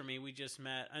fast for me. We just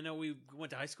met. I know we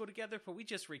went to high school together, but we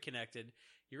just reconnected.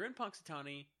 You're in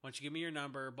Punxsutawney. Why don't you give me your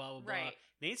number? Blah, blah, blah. Right.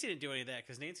 Nancy didn't do any of that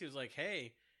because Nancy was like,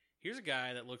 hey, here's a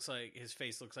guy that looks like his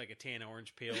face looks like a tan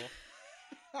orange peel.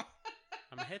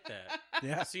 I'm going to hit that.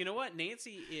 Yeah. So you know what?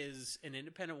 Nancy is an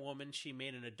independent woman. She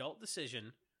made an adult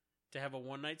decision to have a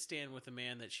one-night stand with a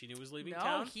man that she knew was leaving No,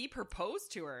 town. he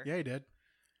proposed to her. Yeah, he did.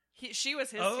 She was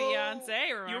his Oh,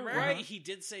 fiance, remember? You're right. He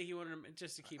did say he wanted him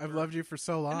just to keep I've her. loved you for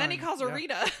so long. And then he calls her Yeah.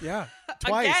 Rita. Yeah.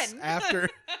 Twice Again.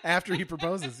 after he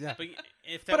proposes, yeah. But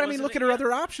if that But I mean, wasn't look it, at her yeah,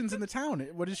 other options in the town.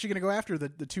 What is she going to go after? The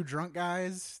two drunk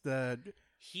guys?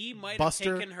 He might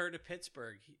Buster? have taken her to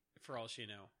Pittsburgh, for all she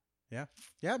knew.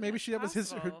 Yeah, maybe that was her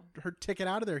possible. ticket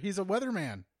out of there. He's a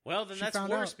weatherman. Well, then She that's found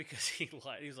worse out. because he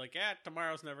lied. He's like, "Yeah,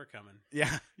 tomorrow's never coming.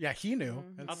 Yeah, he knew.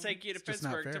 Mm-hmm. I'll take you to It's just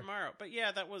not Pittsburgh fair. tomorrow." But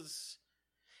yeah, that was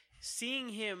seeing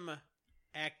him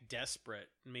act desperate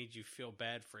made you feel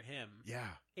bad for him. Yeah.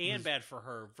 And bad for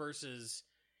her versus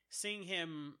seeing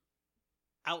him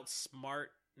outsmart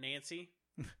Nancy,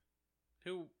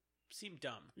 who seem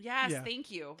dumb. Yes, Yeah. thank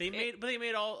you. They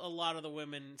made a lot of the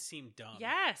women seem dumb.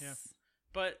 Yes. Yeah.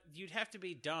 But you'd have to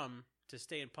be dumb to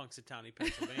stay in Punxsutawney,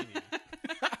 Pennsylvania.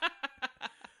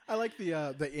 I like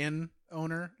the inn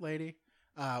owner lady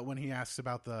when he asks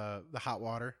about the hot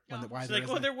water. Why She's there like,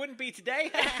 well, isn't- there wouldn't be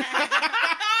today.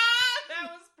 That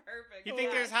was perfect. You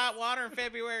think there's hot water on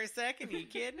February 2nd? Are you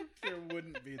kidding? there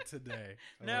wouldn't be today.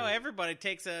 No, everybody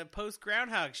takes a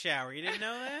post-groundhog shower. You didn't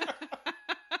know that?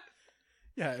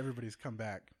 Yeah, everybody's come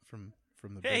back from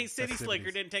the Hey, big City Slicker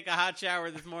festivities. didn't take a hot shower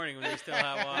this morning when there's still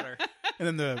hot water. And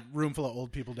then the room full of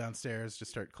old people downstairs just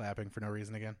start clapping for no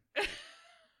reason again.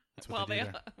 That's what they do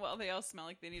there. They all smell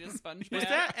like they need a sponge Was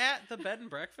bath. that at the bed and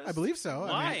breakfast? I believe so.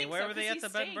 Why? I think Why so, were they 'cause at he's the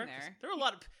bed and staying breakfast? there. There were a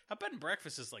lot of a bed and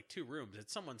breakfast is like 2 rooms.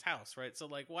 It's someone's house, right? So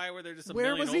like, why were there just a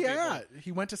Where million was he old people? at?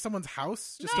 He went to someone's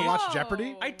house just to watch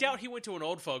Jeopardy? I doubt he went to an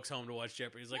old folks' home to watch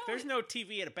Jeopardy. He's like, No, there's no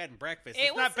TV at a bed and breakfast. It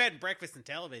It's not was- bed and breakfast and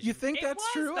television. You think It that's was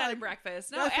true? bed and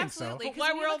breakfast. No, I think so. absolutely. But 'cause why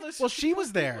when were you all look- those? Well, she was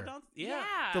people there. down-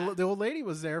 Yeah. The old lady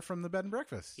was there from the bed and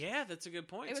breakfast. Yeah, that's a good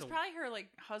point. It was So- probably her like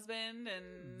husband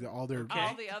and All their Okay.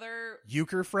 all the other.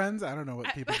 euchre friends. I don't know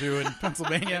what people do in they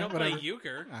Pennsylvania. don't whatever. play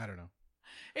euchre. I don't know.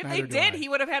 If Neither they do did, I. he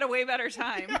would have had a way better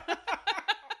time.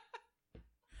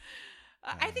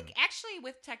 I don't think actually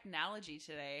with technology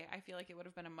today, I feel like it would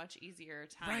have been a much easier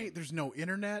time. Right? There's no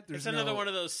internet. There's It's another no- one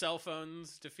of those cell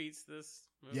phones defeats this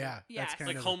movie. Yeah, Yes. that's kind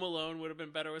Like of Home Alone would have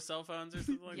been better with cell phones or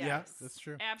something like Yes. that. Yeah, that's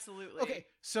true. Absolutely. Okay,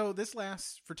 so this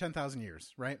lasts for 10,000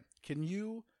 years, right? Can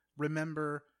you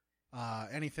remember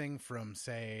anything from,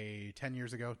 say, 10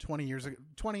 years ago, 20 years ago,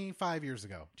 25 years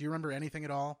ago? Do you remember anything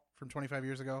at all from 25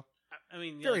 years ago? I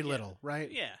mean, Very like, yeah. little,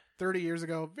 right? Yeah. 30 years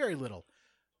ago, very little.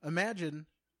 Imagine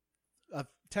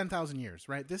 10,000 years,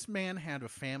 right? This man had a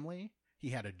family. He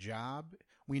had a job.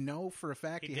 We know for a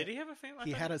fact Did he have a family? I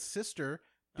he thought had a sister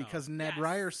because Ned Yes.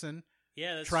 Ryerson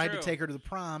Yeah, that's tried true. to take her to the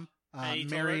prom. And he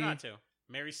told Mary, her not to.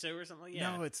 Mary Sue or something.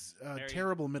 Yeah. no, it's a Mary-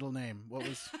 terrible middle name. What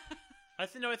was? I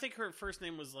think her first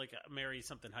name was like Mary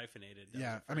something hyphenated. That was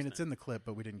Yeah, her I mean first it's in the clip,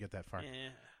 but we didn't get that far. name. Yeah.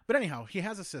 But anyhow, he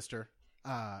has a sister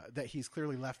that he's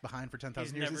clearly left behind for 10,000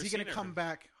 He's years. never Is he going seen to her. come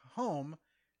back home?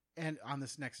 And on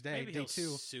this next day, Maybe day he'll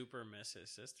 2, super miss his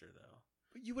sister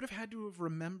though. you would have had to have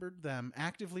remembered them,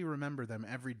 actively remember them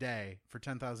every day for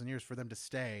 10,000 years for them to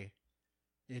stay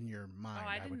in your mind. Oh,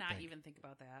 I did would not think. even think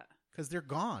about that. Because they're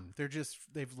gone.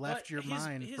 They've left But your his-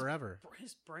 mind his- forever,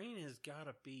 His brain has got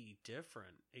to be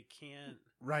different. It can't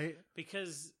right?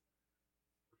 because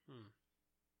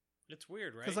it's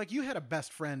weird, right? Because like you had a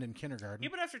best friend in kindergarten. yeah,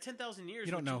 but after 10,000 years,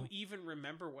 You don't would know. you even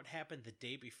remember what happened the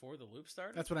day before the loop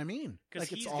started? That's what I mean. because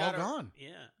Like it's all gone. Yeah,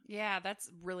 Yeah, that's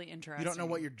really interesting. You don't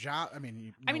know what your job. I mean,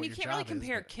 you I know mean, what you your can't really job is,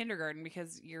 compare but- kindergarten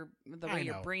because the I way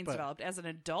your know, brain's but- developed. As an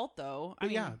adult, though, I But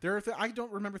mean, yeah, there are. I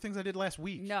don't remember things I did last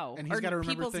week. no, and he's or got to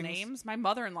remember people's things. names. My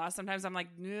mother-in-law. Sometimes I'm like,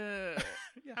 ugh.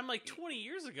 I'm like 20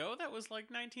 years ago. That was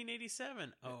like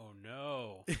 1987. Oh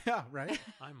no, Yeah, right.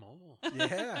 I'm old.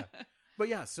 Yeah, but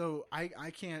yeah. So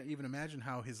I can't even imagine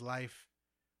how his life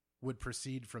would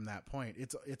proceed from that point.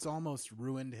 It's almost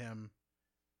ruined him.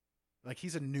 Like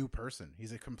he's a new person.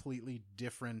 He's a completely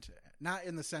different. Not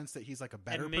in the sense that he's like a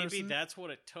better And maybe person. that's what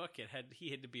it took.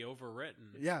 He had to be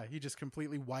overwritten. Yeah, he just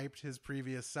completely wiped his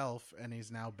previous self, and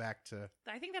he's now back to.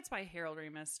 I think that's why Harold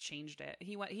Ramis changed it.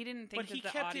 He didn't think But that he the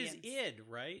kept audience. his id,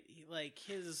 right? Like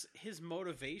his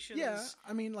motivations. Yeah,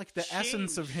 I mean, like the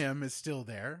essence of changed. him is still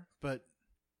there, but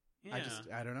Yeah.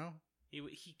 I don't know.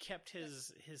 He kept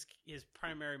his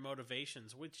primary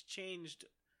motivations, which changed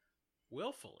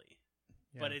willfully.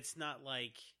 Yeah. But it's not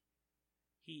like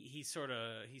he sort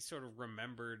of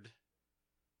remembered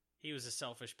he was a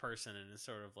selfish person and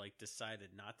sort of like decided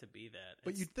not to be that.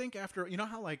 But you'd think after, you know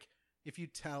how like if you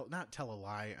not tell a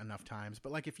lie enough times,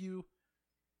 but like if you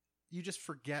just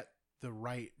forget the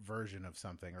right version of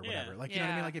something or whatever. Yeah. Like, you know what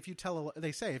I mean? Yeah. Like if you tell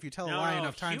if you tell a lie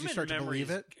enough times, you human start to believe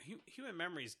memory's- it. Human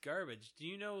memory's garbage. Do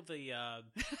you know the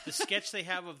sketch they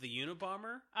have of the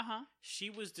Unabomber? Uh-huh. She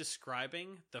was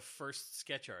describing the first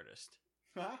sketch artist.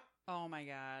 Oh my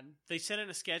god. They sent in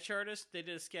a sketch artist. They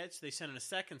did a sketch. They sent in a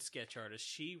second sketch artist.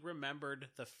 She remembered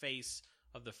the face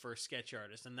of the first sketch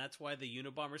artist, and that's why the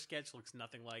Unabomber sketch looks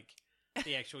nothing like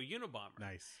the actual Unabomber.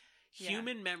 Nice.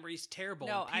 Human memory's terrible.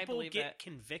 No, and I people believe get it.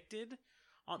 convicted.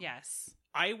 Yes.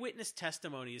 Eyewitness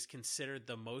testimony is considered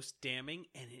the most damning,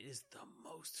 and it is the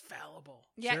most fallible.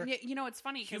 Yeah, Sure. you know, it's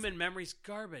funny 'cause Human memory's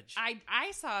garbage.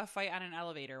 I saw a fight on an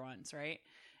elevator once, right?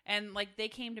 And like they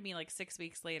came to me like 6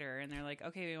 weeks later and they're like,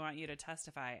 "Okay, we want you to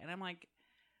testify." And I'm like,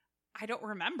 I don't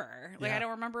remember. Like Yeah. I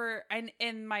don't remember, and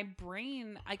in my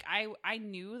brain, like I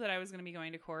knew that I was going to be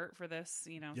going to court for this,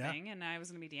 Yeah. thing, and I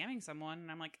was going to be damning someone,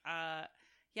 and I'm like,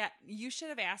 Yeah, you should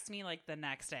have asked me like the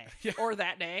next day Yeah. or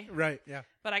that day, Right, yeah.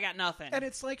 but I got nothing. And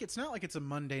it's not like it's a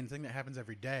mundane thing that happens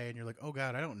every day and you're like, oh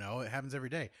God, I don't know. It happens every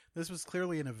day. This was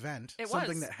clearly an event. It something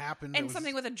was. that happened. and that was-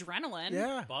 something with adrenaline.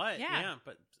 Yeah. But Yeah.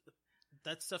 but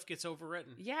that stuff gets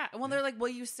overwritten. Yeah. Well, they're like, well,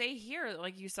 you say here,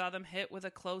 like you saw them hit with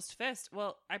a closed fist.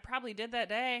 Well, I probably did that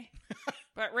day,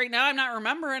 but right now I'm not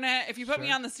remembering it. If you put me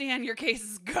Sure. on the stand, your case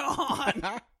is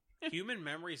gone. Human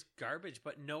memory's garbage,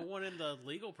 but no one in the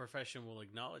legal profession will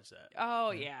acknowledge that. Oh,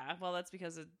 yeah. Well, that's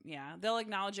because, they'll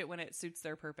acknowledge it when it suits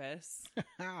their purpose.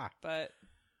 But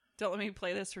don't let me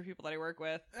play this for people that I work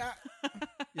with.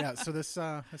 Yeah, so this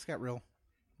got real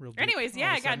deep Anyways, all yeah,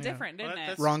 of a it got sudden, different, Well, didn't it?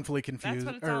 that's- Wrongfully confused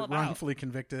what it's or all about. wrongfully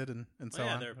convicted and so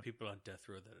yeah, on. there are people on death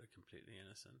row that are completely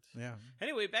innocent. Yeah.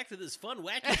 Anyway, back to this fun,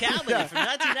 wacky comedy from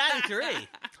 1993.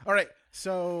 All right.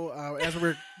 So as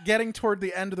we're getting toward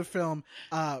the end of the film,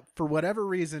 for whatever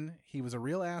reason, he was a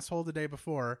real asshole the day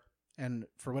before, and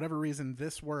for whatever reason,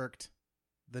 this worked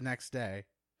the next day.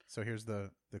 So here's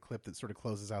the clip that sort of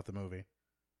closes out the movie.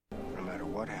 No matter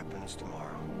what happens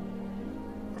tomorrow,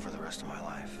 or for the rest of my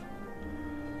life,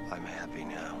 I'm happy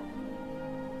now.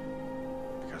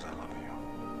 Because I love you.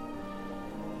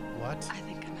 What? I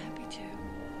think I'm happy too.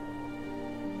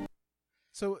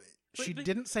 So she but-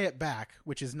 didn't say it back,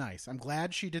 which is nice. I'm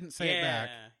glad she didn't say it back.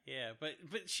 Yeah, but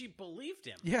she believed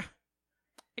him. Yeah.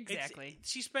 Exactly.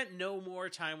 She spent no more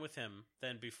time with him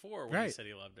than before when he Right. said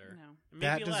he loved her. No. Maybe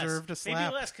That less. deserved a slap.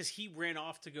 Maybe less because he ran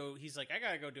off to go. He's like, I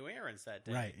gotta go do errands that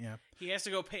day. Right, yeah. He has to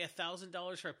go pay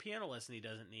 $1,000 for a piano lesson he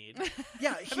doesn't need.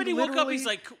 Yeah, I bet he woke up. He's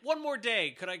like, one more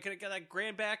day. Could I get that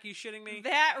grand back? You shitting me?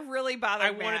 That really bothered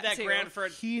I wanted Matt, that too. grand for.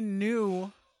 he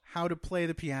knew how to play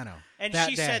the piano. And that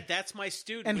she day. said, "That's my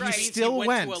student." And he which means still he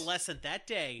went went. to a lesson that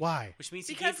day. Why? Which means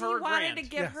Because he gave her a wanted grand. to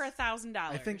give Yes. her $1,000.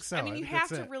 I think so. I mean, I you think have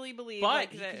that's to it. really believe but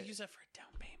like he that could use that for a down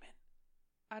payment.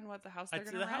 on what the house they're I'd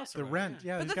going say to the rent. house The one, rent,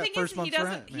 yeah. But he's the got thing first is, month's he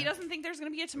doesn't. rent. He doesn't think there's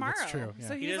going to be a tomorrow. That's true. Yeah.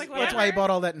 So He he's doesn't- like, That's whatever. why he bought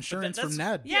all that insurance that's- from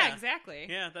Ned. Yeah, exactly.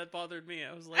 Yeah, that bothered me.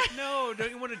 I was like, no,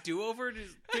 don't you want to do over?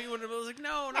 Don't you want to? I was like,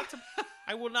 no, not to.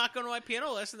 I will not go to my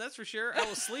piano lesson. That's for sure. I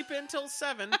will sleep in till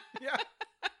 7. Yeah.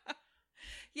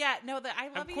 Yeah, no, the I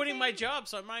love I'm you quitting my thing- job,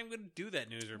 so I'm not even going to do that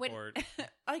news When, report.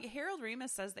 like Harold Ramis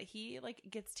says that he like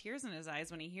gets tears in his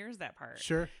eyes when he hears that part.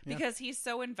 Sure. Yeah. Because he's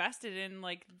so invested in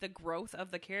like the growth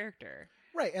of the character.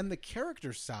 Right, and the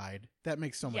character side, that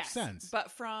makes so much Yes, sense.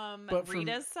 But from But from-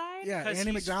 Rita's side, yeah, 'Cause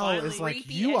Andy he's McDowell finally is like,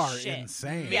 creepy you as are shit.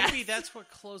 insane. Yeah. Maybe that's what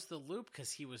closed the loop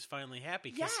because he was finally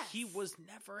happy. Because Yes. he was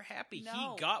never happy. No.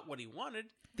 He got what he wanted,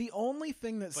 The only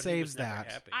thing that but saves he was never that.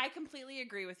 happy. I completely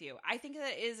agree with you. I think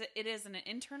that it is an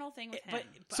internal thing with him.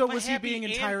 So was he happy being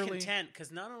and entirely- content?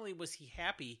 Because not only was he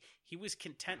happy, he was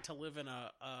content to live in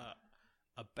a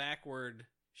backward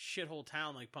shithole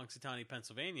town like Punxsutawney,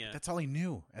 Pennsylvania. That's all he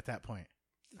knew at that point.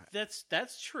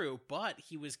 That's true, but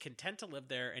he was content to live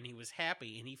there, and he was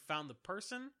happy, and he found the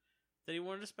person that he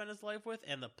wanted to spend his life with,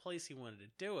 and the place he wanted to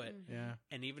do it. Mm-hmm. Yeah.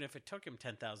 And even if it took him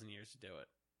 10,000 years to do it,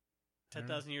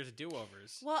 10,000 years of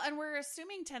do-overs. Well, and we're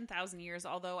assuming 10,000 years,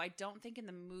 although I don't think in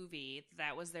the movie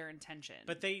that was their intention.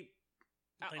 But they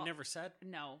Uh, never said.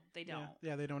 No, they don't.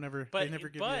 Yeah, they don't ever. But they never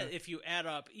give but you. if you add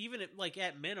up, even if, like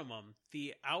at minimum,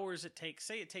 the hours it takes,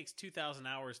 say it takes 2,000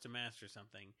 hours to master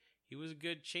something. He was a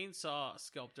good chainsaw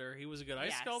sculptor. He was a good ice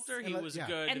Yes. sculptor. He And let- was yeah.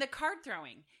 good. And the card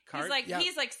throwing. Card-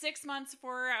 He's like 6 months,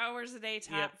 4 hours a day,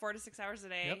 top Yep. 4 to 6 hours a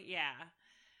day. Yep. Yeah.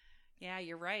 Yeah,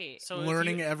 you're right. so if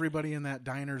learning you everybody in that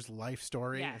diner's life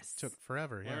story Yes. it took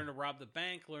forever. Yeah. learn to rob the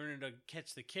bank, learning to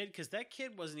catch the kid, because that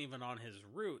kid wasn't even on his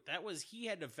route. That was he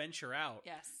had to venture out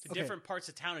Yes. to Okay. different parts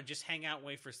of town and just hang out and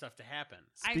wait for stuff to happen.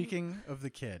 Speaking of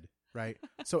the kid, right?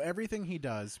 So everything he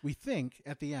does, we think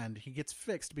at the end he gets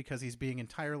fixed because he's being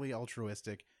entirely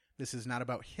altruistic. This is not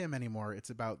about him anymore.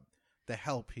 It's about the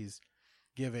help he's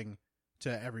giving to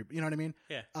every. You know what I mean?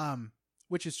 Yeah.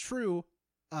 Which is true,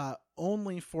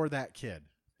 only for that kid,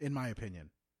 in my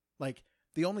opinion. Like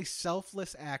the only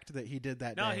selfless act that he did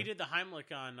that No, day. he did the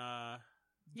Heimlich on.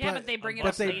 Yeah, but they bring it but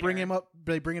up they later. bring him up.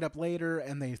 They bring it up later,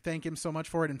 and they thank him so much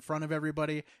for it in front of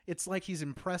everybody. It's like he's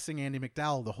impressing Andy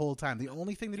McDowell the whole time. The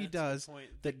only thing that he That's does the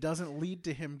point. that doesn't lead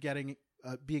to him getting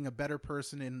being a better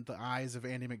person in the eyes of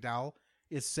Andy McDowell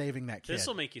is saving that kid. This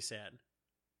will make you sad.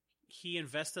 He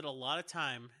invested a lot of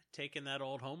time taking that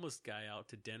old homeless guy out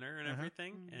to dinner and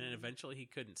everything, and then eventually he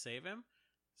couldn't save him,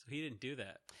 so he didn't do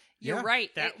that. You're Yeah.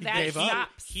 right. That That gave up.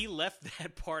 stops. He left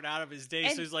that part out of his day.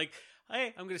 And- So he's like, hey,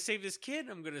 I'm going to save this kid.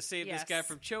 I'm going to save this guy Yes.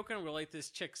 from choking. I'm going to light this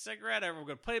chick a cigarette. Everyone's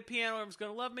going to play the piano. Everyone's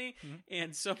going to love me. Mm-hmm.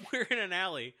 And somewhere in an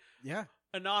alley, Yeah,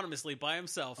 anonymously by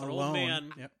himself, an alone. old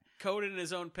man Yep. coated in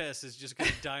his own piss is just going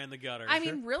to die in the gutter. I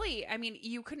mean, really,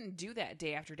 you couldn't do that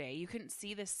day after day. You couldn't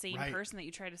see the same Right. person that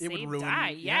you tried to It would save ruin- die.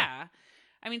 yeah. Yeah.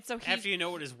 I mean, so he... After you know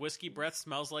what his whiskey breath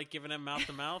smells like, giving him mouth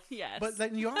to mouth. Yes. But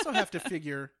then you also have to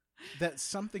figure that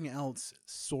something else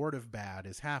sort of bad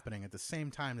is happening at the same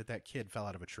time that kid fell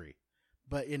out of a tree.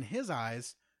 But in his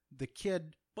eyes, the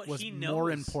kid But was he more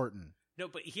knows. important. No,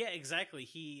 but yeah, exactly.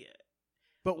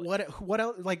 But what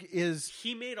else? Like, is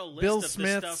He made a list Bill of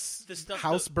Smith's the stuff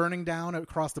house that- burning down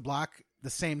across the block the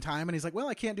same time? And he's like, well,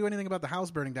 I can't do anything about the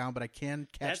house burning down, but I can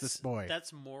catch this boy.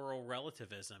 That's moral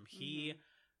relativism. He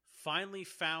finally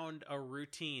found a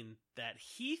routine that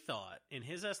he thought, in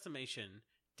his estimation,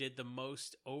 did the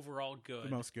most overall good. The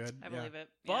most good. I yeah. believe it.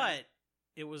 But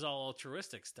it was all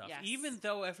altruistic stuff. Yes. Even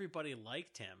though everybody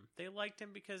liked him, they liked him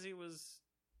because he was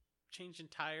changing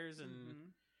tires and.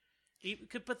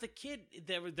 But the kid,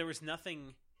 there was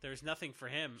nothing. There was nothing for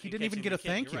him. He in didn't even catching get the a kid.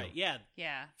 thank You're you. right. Yeah,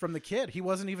 Yeah. From the kid. He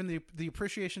wasn't even the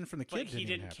appreciation from the kid. but he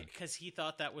didn't didn't happen. because he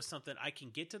thought that was something I can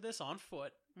get to this on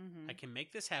foot. Mhm. I can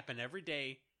make this happen every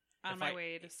day. On if my I-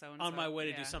 way to so-and-so. On my way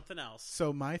to Yeah. do something else.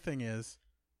 So my thing is,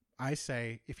 I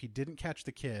say if he didn't catch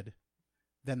the kid,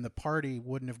 then the party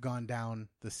wouldn't have gone down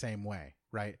the same way,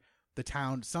 right? The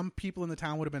town, some people in the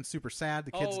town would have been super sad.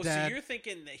 The kid's Oh, dead. so you're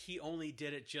thinking that he only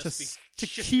did it just, To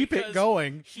just keep it because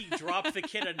going. He dropped the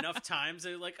kid enough times.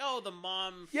 They're like, oh, the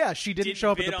mom. Yeah, she didn't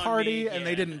show up at bid the on party, me. and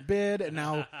they Yeah. didn't bid, and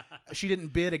now she didn't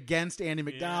bid against Andy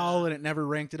McDowell, and it never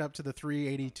ranked it up to the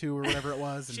 382 or whatever it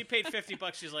was. And She paid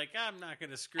 $50. She's like, I'm not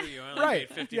going to screw you. I only right,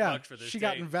 paid $50 yeah, for this. she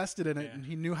got day. invested in it, Yeah. and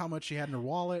he knew how much she had in her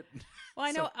wallet. Well,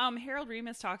 I So- know Harold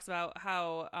Ramis talks about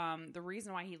how the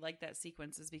reason why he liked that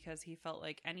sequence is because he felt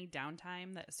like any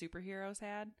downtime that superheroes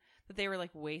had, that they were like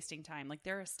wasting time. Like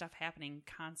there is stuff happening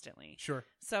constantly. Sure.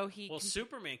 So he Well,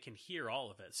 Superman can hear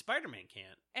all of it. Spider-Man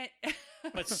can't. and-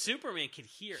 But Superman can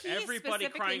hear He everybody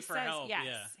specifically crying for says- help. Yes.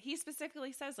 Yeah. He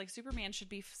specifically says like Superman should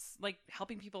be like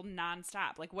helping people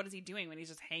nonstop. Like what is he doing when he's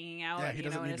just hanging out? Yeah, he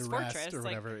doesn't in need his to rest fortress or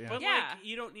like, whatever. Yeah. But Yeah. like,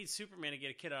 you don't need Superman to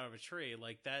get a kid out of a tree.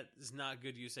 Like that is not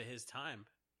good use of his time.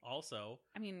 Also,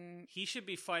 I mean, he should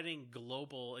be fighting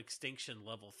global extinction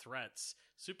level threats.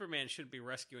 Superman should be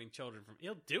rescuing children from.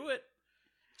 He'll do it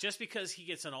just because he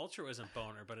gets an altruism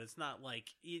boner. But it's not like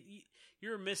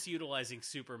you're misutilizing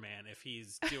Superman if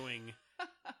he's doing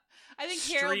I think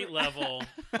street Harold level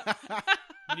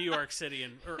New York City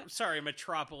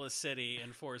Metropolis City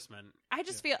enforcement. I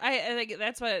just feel I think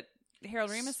that's what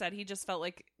Harold Ramis said. He just felt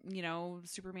like,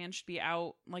 Superman should be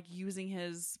out like using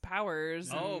his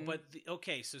powers. Oh, and- but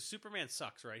okay, so Superman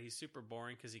sucks, right? He's super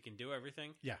boring because he can do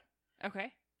everything. Yeah.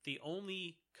 okay. The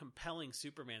only compelling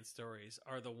Superman stories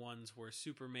are the ones where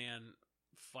Superman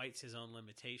fights his own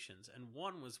limitations. And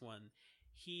one was when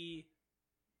he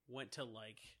went to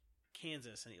like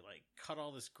Kansas and he like cut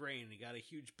all this grain and he got a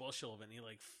huge bushel of it and he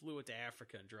like flew it to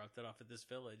Africa and dropped it off at this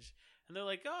village. And they're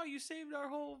like, oh, you saved our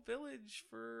whole village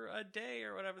for a day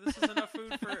or whatever. This is enough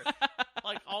food for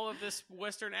like all of this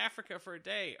Western Africa for a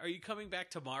day. Are you coming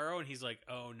back tomorrow? And he's like,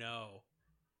 oh no.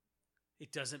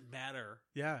 It doesn't matter.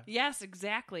 Yeah. Yes,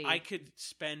 exactly. I could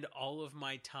spend all of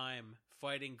my time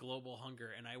fighting global hunger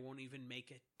and I won't even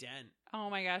make a dent. Oh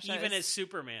my gosh. that Even is- as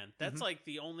Superman. That's like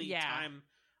the only Yeah. time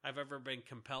I've ever been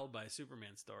compelled by a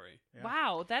Superman story. Yeah.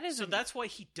 Wow, that is So that's why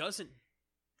he doesn't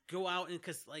go out and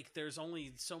because like there's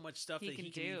only so much stuff He that can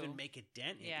he can do. even make a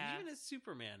dent in. Yeah. Even as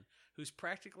Superman, who's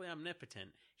practically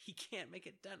omnipotent, he can't make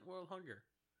a dent in world hunger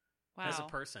wow. as a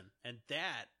person. And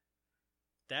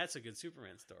that's a good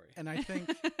Superman story. And I think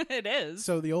it is.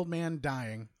 so. The old man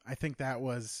dying. I think that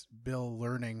was Phil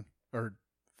learning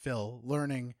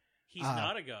He's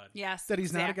not a god. Yes, that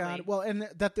he's exactly. not a god. Well, and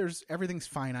that there's everything's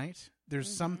finite.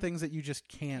 There's some things that you just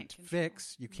can't control.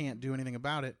 fix. You can't do anything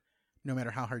about it, no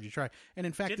matter how hard you try. And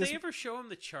in fact, Did this they ever show him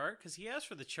the chart? Because he asked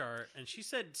for the chart, and she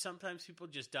said sometimes people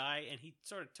just die, and he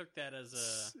sort of took that as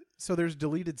a... so there's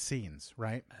deleted scenes,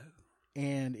 right? Oh.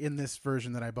 And in this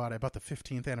version that I bought the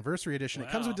 15th anniversary edition. It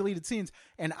comes Wow. with deleted scenes,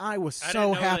 and I was I so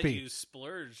didn't know happy. that you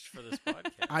splurged for this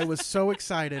podcast. I was so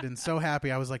excited and so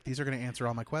happy. I was like, these are going to answer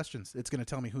all my questions. It's going to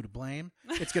tell me who to blame.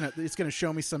 It's going to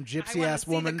show me some I gypsy wanna ass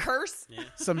see woman, the curse. Yeah.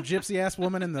 some gypsy ass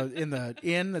woman in the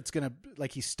inn that's going to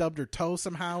like he stubbed her toe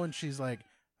somehow, and she's like,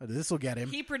 oh, this will get him.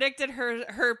 He predicted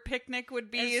her picnic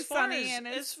would be As far sunny as, and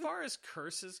as far as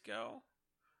curses go,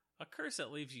 a curse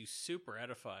that leaves you super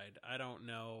edified, I don't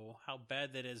know how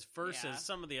bad that is versus Yeah.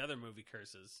 some of the other movie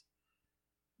curses.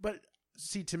 But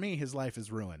see, to me, his life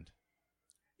is ruined.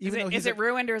 Is it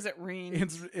ruined or is it ruined?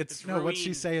 It's no. What's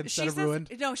she say instead of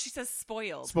ruined? No, she says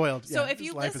spoiled. Spoiled. So yeah, if you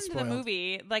his life is listen to the spoiled.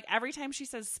 movie, like every time she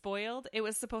says spoiled, it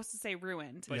was supposed to say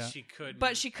ruined. But Yeah. she couldn't.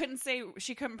 But she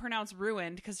couldn't pronounce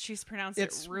ruined because she's pronounced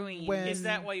It's it ruined. when- Is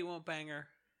that why you won't bang her?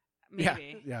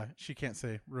 Maybe. Yeah, she can't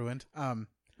say ruined.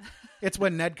 It's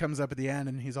when Ned comes up at the end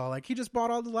and he's all like, he just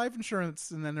bought all the life insurance,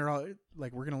 and then they're all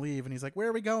like, we're gonna leave, and he's like, where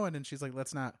are we going? And she's like,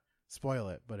 let's not spoil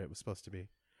it, but it was supposed to be.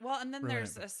 Well, and then Ruin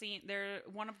there's it. a scene.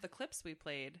 One of the clips we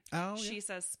played. Oh, she yeah.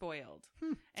 says spoiled,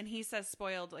 and he says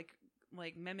spoiled,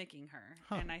 like mimicking her.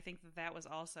 Huh. And I think that was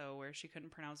also where she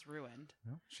couldn't pronounce ruined.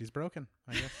 Well, she's broken.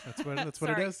 I guess that's what what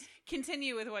Sorry. it is.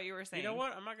 Continue with what you were saying. You know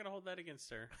what? I'm not going to hold that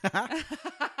against her.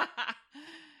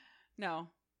 No,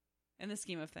 in the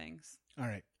scheme of things. All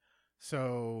right.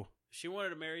 So If she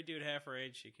wanted a married dude half her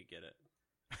age, she could get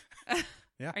it.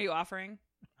 Yeah. Are you offering?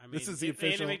 I mean, This is the if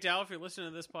official- Andy McDowell, if you're listening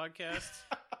to this podcast,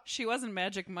 She wasn't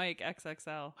Magic Mike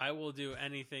XXL. I will do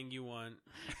anything you want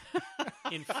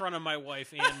in front of my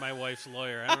wife and my wife's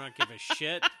lawyer. I don't give a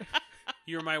shit.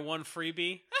 You're my one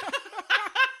freebie.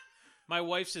 My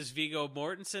wife's is Viggo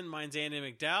Mortensen. Mine's Andy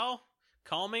McDowell.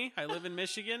 Call me. I live in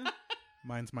Michigan.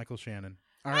 mine's Michael Shannon.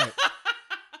 All right.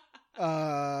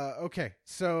 Okay.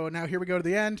 So now here we go to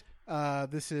the end.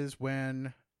 This is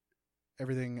when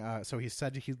everything. So he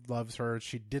said he loves her.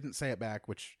 She didn't say it back,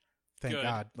 which thank Good.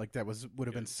 God. Like that would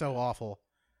have been so awful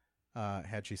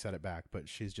had she said it back. But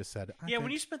she's just said, Yeah,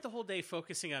 when you spent the whole day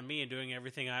focusing on me and doing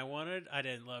everything I wanted, I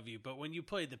didn't love you. But when you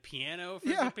played the piano for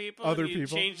Yeah, the people, other and you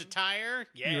people. changed the tire,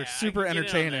 yeah, you were I super can get in on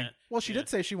entertaining. that. Well, she Yeah. did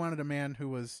say she wanted a man who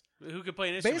was Who could play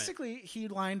an instrument. basically he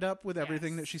lined up with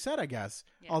everything that she said. I guess.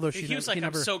 Yes. Although he she was like, he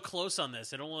never. I'm so close on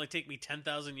this. It'll only take me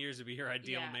 10,000 years to be your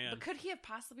ideal Yeah, man. but could he have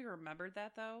possibly remembered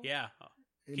that though? Yeah.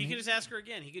 He could just ask her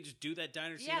again. He could just do that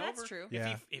diner scene Yeah, over. that's true.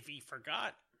 Yeah. If he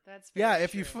forgot. That's very yeah,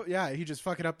 if true. you he just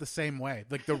fuck it up the same way,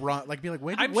 like the wrong, like be like,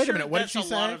 wait I'm a sure minute, what did that's she a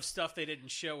say? lot of stuff they didn't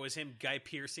show was him guy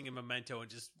piercing a memento and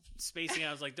just spacing out.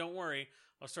 I was like, don't worry,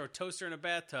 I'll throw a toaster in a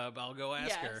bathtub. I'll go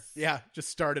ask her. Yeah, just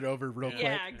start it over real quick.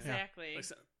 Yeah, exactly. Like,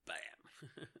 so,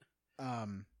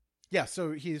 bam. Yeah,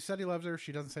 so he said he loves her.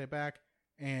 She doesn't say it back,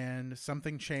 and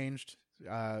something changed.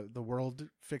 The world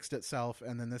fixed itself,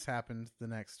 and then this happened the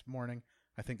next morning.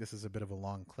 I think this is a bit of a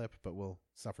long clip, but we'll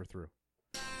suffer through.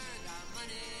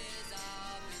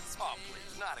 Oh,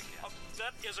 please, not again.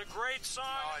 That is a great song.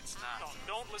 No, it's not.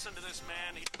 No, don't listen to this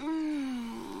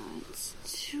man. It's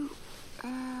too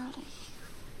early.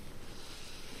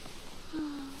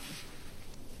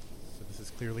 So this is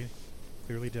clearly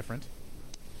different.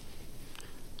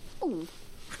 Ooh.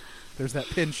 There's that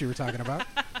pinch you were talking about.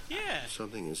 Yeah.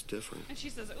 Something is different. And she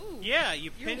says, "Ooh, Yeah,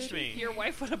 you pinched me. Your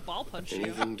wife would have ball punched you."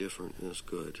 Anything different is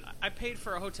good. I paid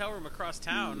for a hotel room across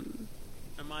town.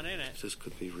 I'm not in it. This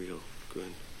could be real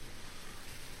good.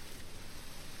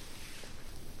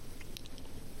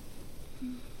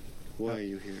 Why are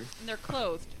you here? And they're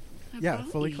clothed. Yeah,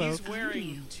 fully clothed.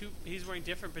 He's wearing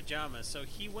different pajamas. So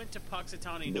he went to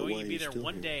Puxatawny But knowing why he'd are be you there still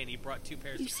one here? day, and he brought two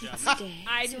pairs You of said pajamas. stay.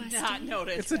 I so did I not stayed.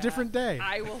 notice. It's a different day.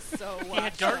 I will so watch He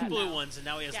had dark that blue now. ones, and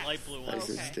now he has Yes. light blue I ones.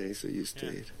 said Okay. stay, so you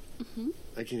stayed.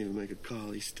 I can't even make a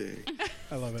collie stay.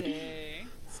 I love it. Stay.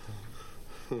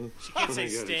 She can't say I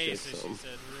gotta stay, say so she something.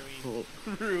 said ruin.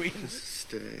 Oh, Ruined.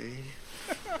 stay.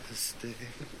 Stay.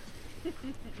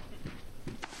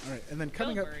 All right, and then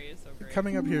Bill Murray is so great.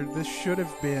 coming up here, this should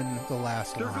have been the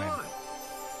last They're line. gone.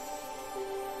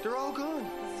 They're all gone.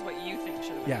 This is what you think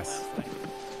should have been Yes. the last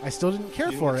line. I still didn't care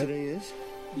You know for what it, today is?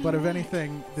 but if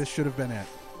anything, this should have been it.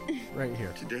 Right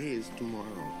here. Today is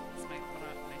tomorrow. It's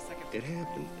my second. It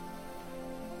happened.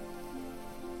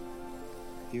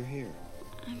 You're here.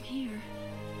 I'm here.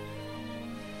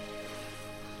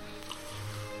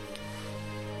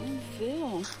 Oh,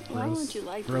 Phil, why Gross- don't you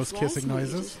like gross this kissing last night?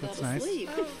 You noises. just That's fell nice. asleep.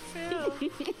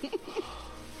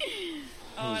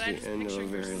 Oh, and I the just end of picture a her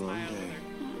very long smile day.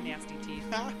 with her nasty teeth.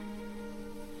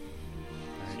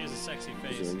 She has a sexy Is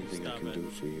face. there anything I Stop can it. do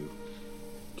for you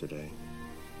today?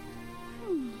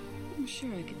 I'm sure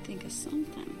I could think of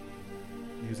something.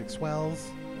 Music swells.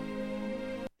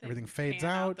 Everything fades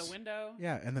pan out. the window.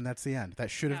 Yeah, and then that's the end.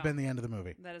 That should have No. been the end of the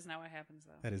movie. That is not what happens,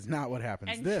 though. That is not what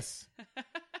happens. And- This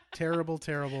terrible,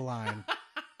 terrible line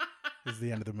is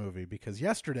the end of the movie because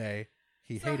yesterday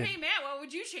he So, hated hey, Matt, what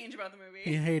would you change about the movie?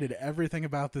 he hated everything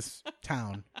about this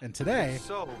town, and today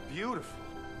So beautiful.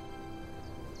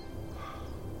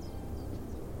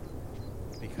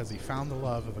 because he found the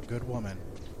love of a good woman.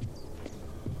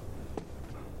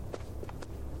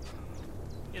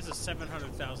 He has a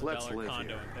 $700,000 Let's live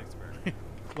condo here. in Pittsburgh.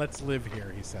 Let's live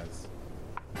here, he says.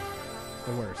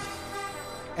 The worst.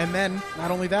 And then,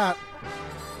 not only that,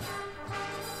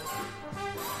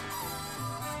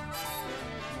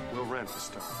 rent to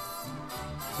start.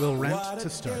 We'll rent to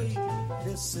start.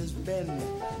 This has been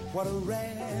what a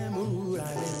rare mood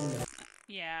I'm in.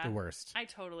 Yeah. The worst. I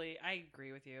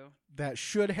agree with you. That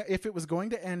should, if it was going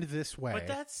to end this way. But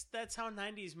that's how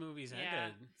 90s movies ended. Yeah,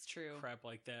 it's true. Crap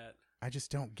like that. I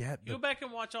just don't get You go back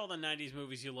and watch all the 90s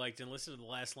movies you liked and listen to the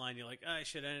last line. You're like, I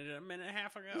should have ended it a minute and a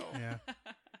half ago. Yeah.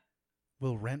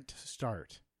 We'll rent to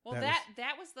start. Well,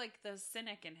 that was like the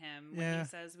cynic in him when he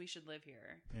says we should live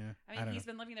here. Yeah. I mean, he's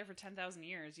been living there for 10,000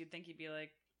 years. You'd think he'd be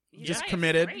like, he's just probably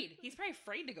committed. Afraid. He's probably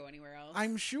afraid to go anywhere else.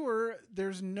 I'm sure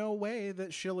there's no way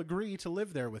that she'll agree to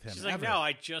live there with him. She's like, ever. no,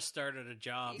 I just started a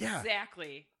job.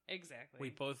 Exactly.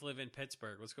 We both live in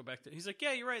Pittsburgh. Let's go back to. He's like,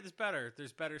 yeah, you're right.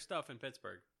 There's better stuff in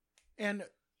Pittsburgh. And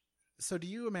so, do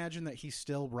you imagine that he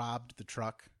still robbed the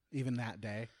truck even that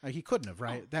day? He couldn't have,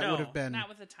 right? That would have been not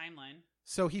with the timeline.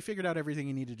 So he figured out everything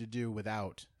he needed to do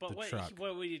without the truck.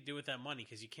 What would you do with that money?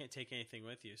 Because you can't take anything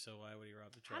with you. So why would he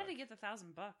rob the truck? How did he get the $1,000?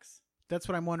 That's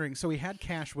what I'm wondering. So he had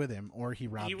cash with him, or he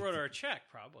robbed. He wrote her a check,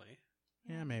 probably.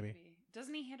 Yeah, maybe.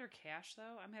 Doesn't he hand her cash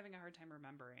though? I'm having a hard time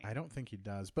remembering. I don't think he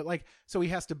does. But so he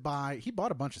has to buy. He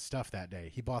bought a bunch of stuff that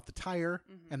day. He bought the tire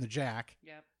and the jack.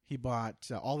 Yep. He bought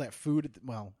all that food.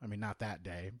 Not that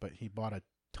day, but he bought a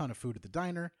ton of food at the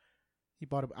diner. He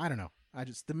bought I don't know.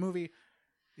 The movie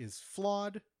is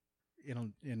flawed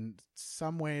in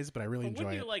some ways, but I really enjoy it.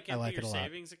 Wouldn't you I like your it a lot.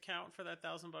 savings account for that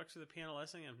 $1,000 for the piano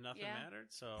lesson if nothing mattered?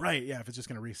 So right, yeah. If it's just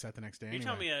going to reset the next day. You anyway.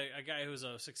 tell me a guy who's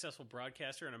a successful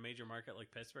broadcaster in a major market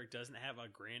like Pittsburgh doesn't have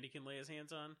 $1,000 he can lay his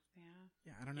hands on?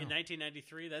 Yeah, I don't know. In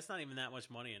 1993, that's not even that much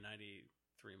money in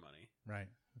 '93 money. Right,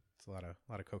 it's a lot of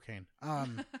cocaine.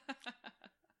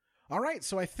 All right,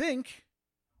 so I think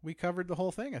we covered the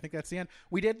whole thing. I think that's the end.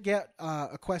 We did get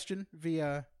a question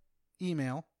via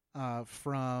email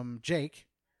from Jake.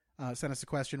 Sent us a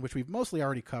question, which we've mostly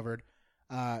already covered.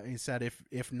 He said,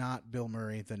 if not Bill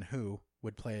Murray, then who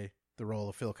would play the role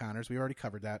of Phil Connors? We already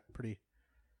covered that pretty,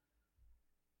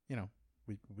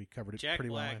 we covered it Jack pretty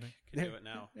Black well. I think. can do it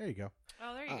now. There you go.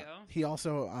 Oh, there you go. He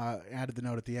also added the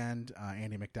note at the end,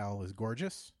 Andy McDowell is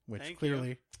gorgeous, which Thank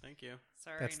clearly... Thank you.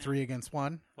 Sorry, that's 3 against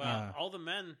 1. Well, all the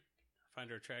men find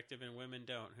her attractive and women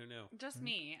don't. Who knew? Just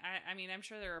me. I mean, I'm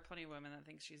sure there are plenty of women that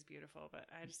think she's beautiful, but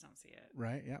I just don't see it.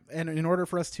 Right, yeah. And in order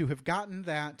for us to have gotten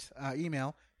that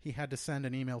email, he had to send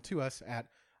an email to us at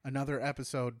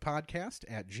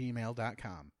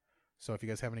anotherepisodepodcast@gmail.com. So if you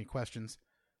guys have any questions,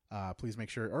 please make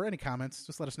sure, or any comments,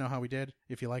 just let us know how we did.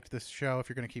 If you liked this show, if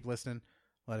you're going to keep listening,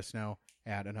 let us know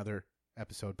at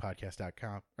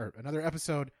anotherepisodepodcast.com or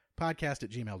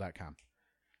anotherepisodepodcast@gmail.com.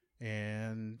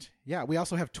 And yeah, we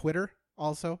also have Twitter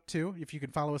also too. If you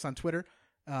can follow us on Twitter,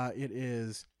 it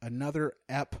is Another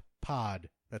Ep Pod.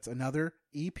 That's Another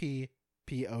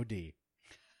EPPOD.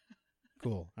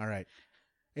 Cool. All right.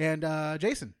 And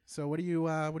Jason, so what do you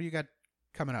got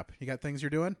coming up? You got things you're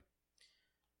doing?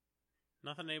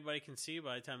 Nothing anybody can see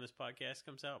by the time this podcast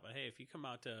comes out. But hey, if you come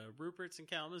out to Rupert's in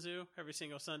Kalamazoo every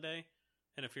single Sunday,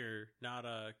 and if you're not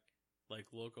a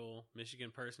local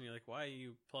Michigan person, you're like, why are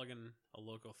you plugging a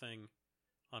local thing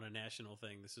on a national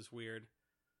thing? This is weird.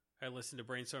 I listen to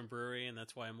Brainstorm Brewery, and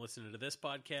that's why I'm listening to this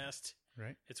podcast.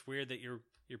 Right. It's weird that you're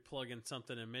plugging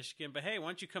something in Michigan, but hey, why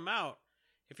don't you come out?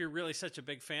 If you're really such a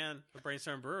big fan of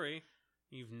Brainstorm Brewery,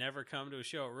 you've never come to a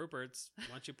show at Rupert's, why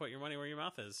don't you put your money where your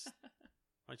mouth is? Why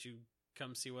don't you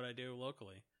come see what I do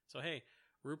locally? So hey,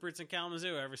 Rupert's in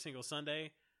Kalamazoo every single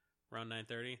Sunday around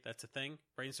 9:30. That's a thing.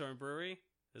 Brainstorm Brewery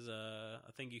is a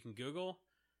thing you can Google,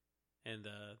 and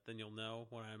then you'll know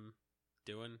what I'm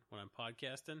doing when I'm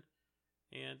podcasting.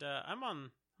 And I'm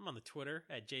on the Twitter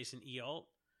at Jason E. Alt.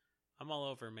 I'm all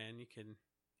over, man. You can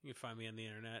find me on the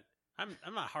internet. I'm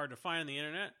not hard to find on the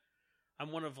internet.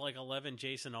 I'm one of 11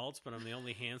 Jason Alts, but I'm the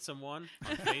only handsome one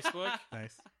on Facebook.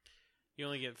 Nice. You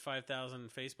only get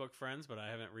 5,000 Facebook friends, but I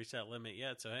haven't reached that limit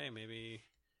yet. So hey, maybe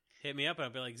hit me up, and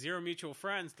I'll be like 0 mutual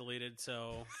friends deleted.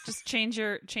 So just change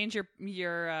your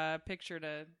picture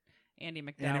to Andy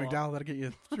McDowell. Andy McDowell, that'll get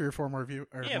you 3 or 4 more more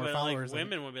followers.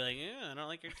 Women would be like, I don't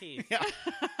like your teeth. Yeah.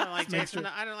 I don't like Jason.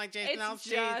 I don't like Jason. It's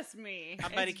just me. I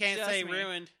bet he can't say me.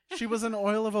 ruined. She was an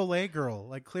Oil of Olay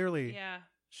girl. Clearly, yeah,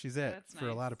 she's it that's for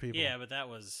a lot of people. Yeah, but that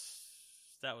was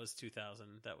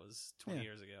 2000. That was 20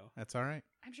 years ago. That's all right.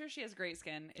 I'm sure she has great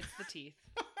skin. It's the teeth.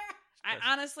 I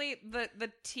honestly,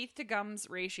 the teeth to gums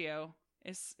ratio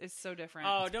is so different.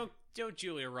 Oh, don't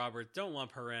Julia Roberts. Don't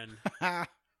lump her in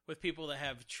with people that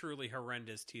have truly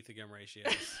horrendous teeth to gum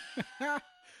ratios. All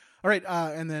right,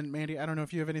 and then Mandy, I don't know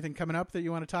if you have anything coming up that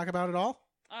you want to talk about at all.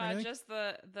 Just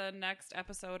the next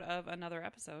episode of Another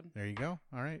Episode. There you go.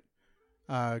 All right.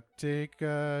 Take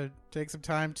some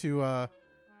time to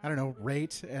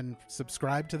rate and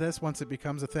subscribe to this once it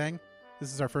becomes a thing.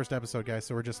 This is our first episode, guys,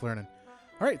 so we're just learning.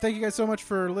 All right, thank you guys so much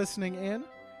for listening in.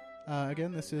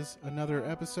 Again, this is another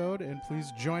episode, and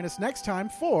please join us next time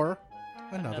for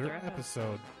another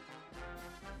episode.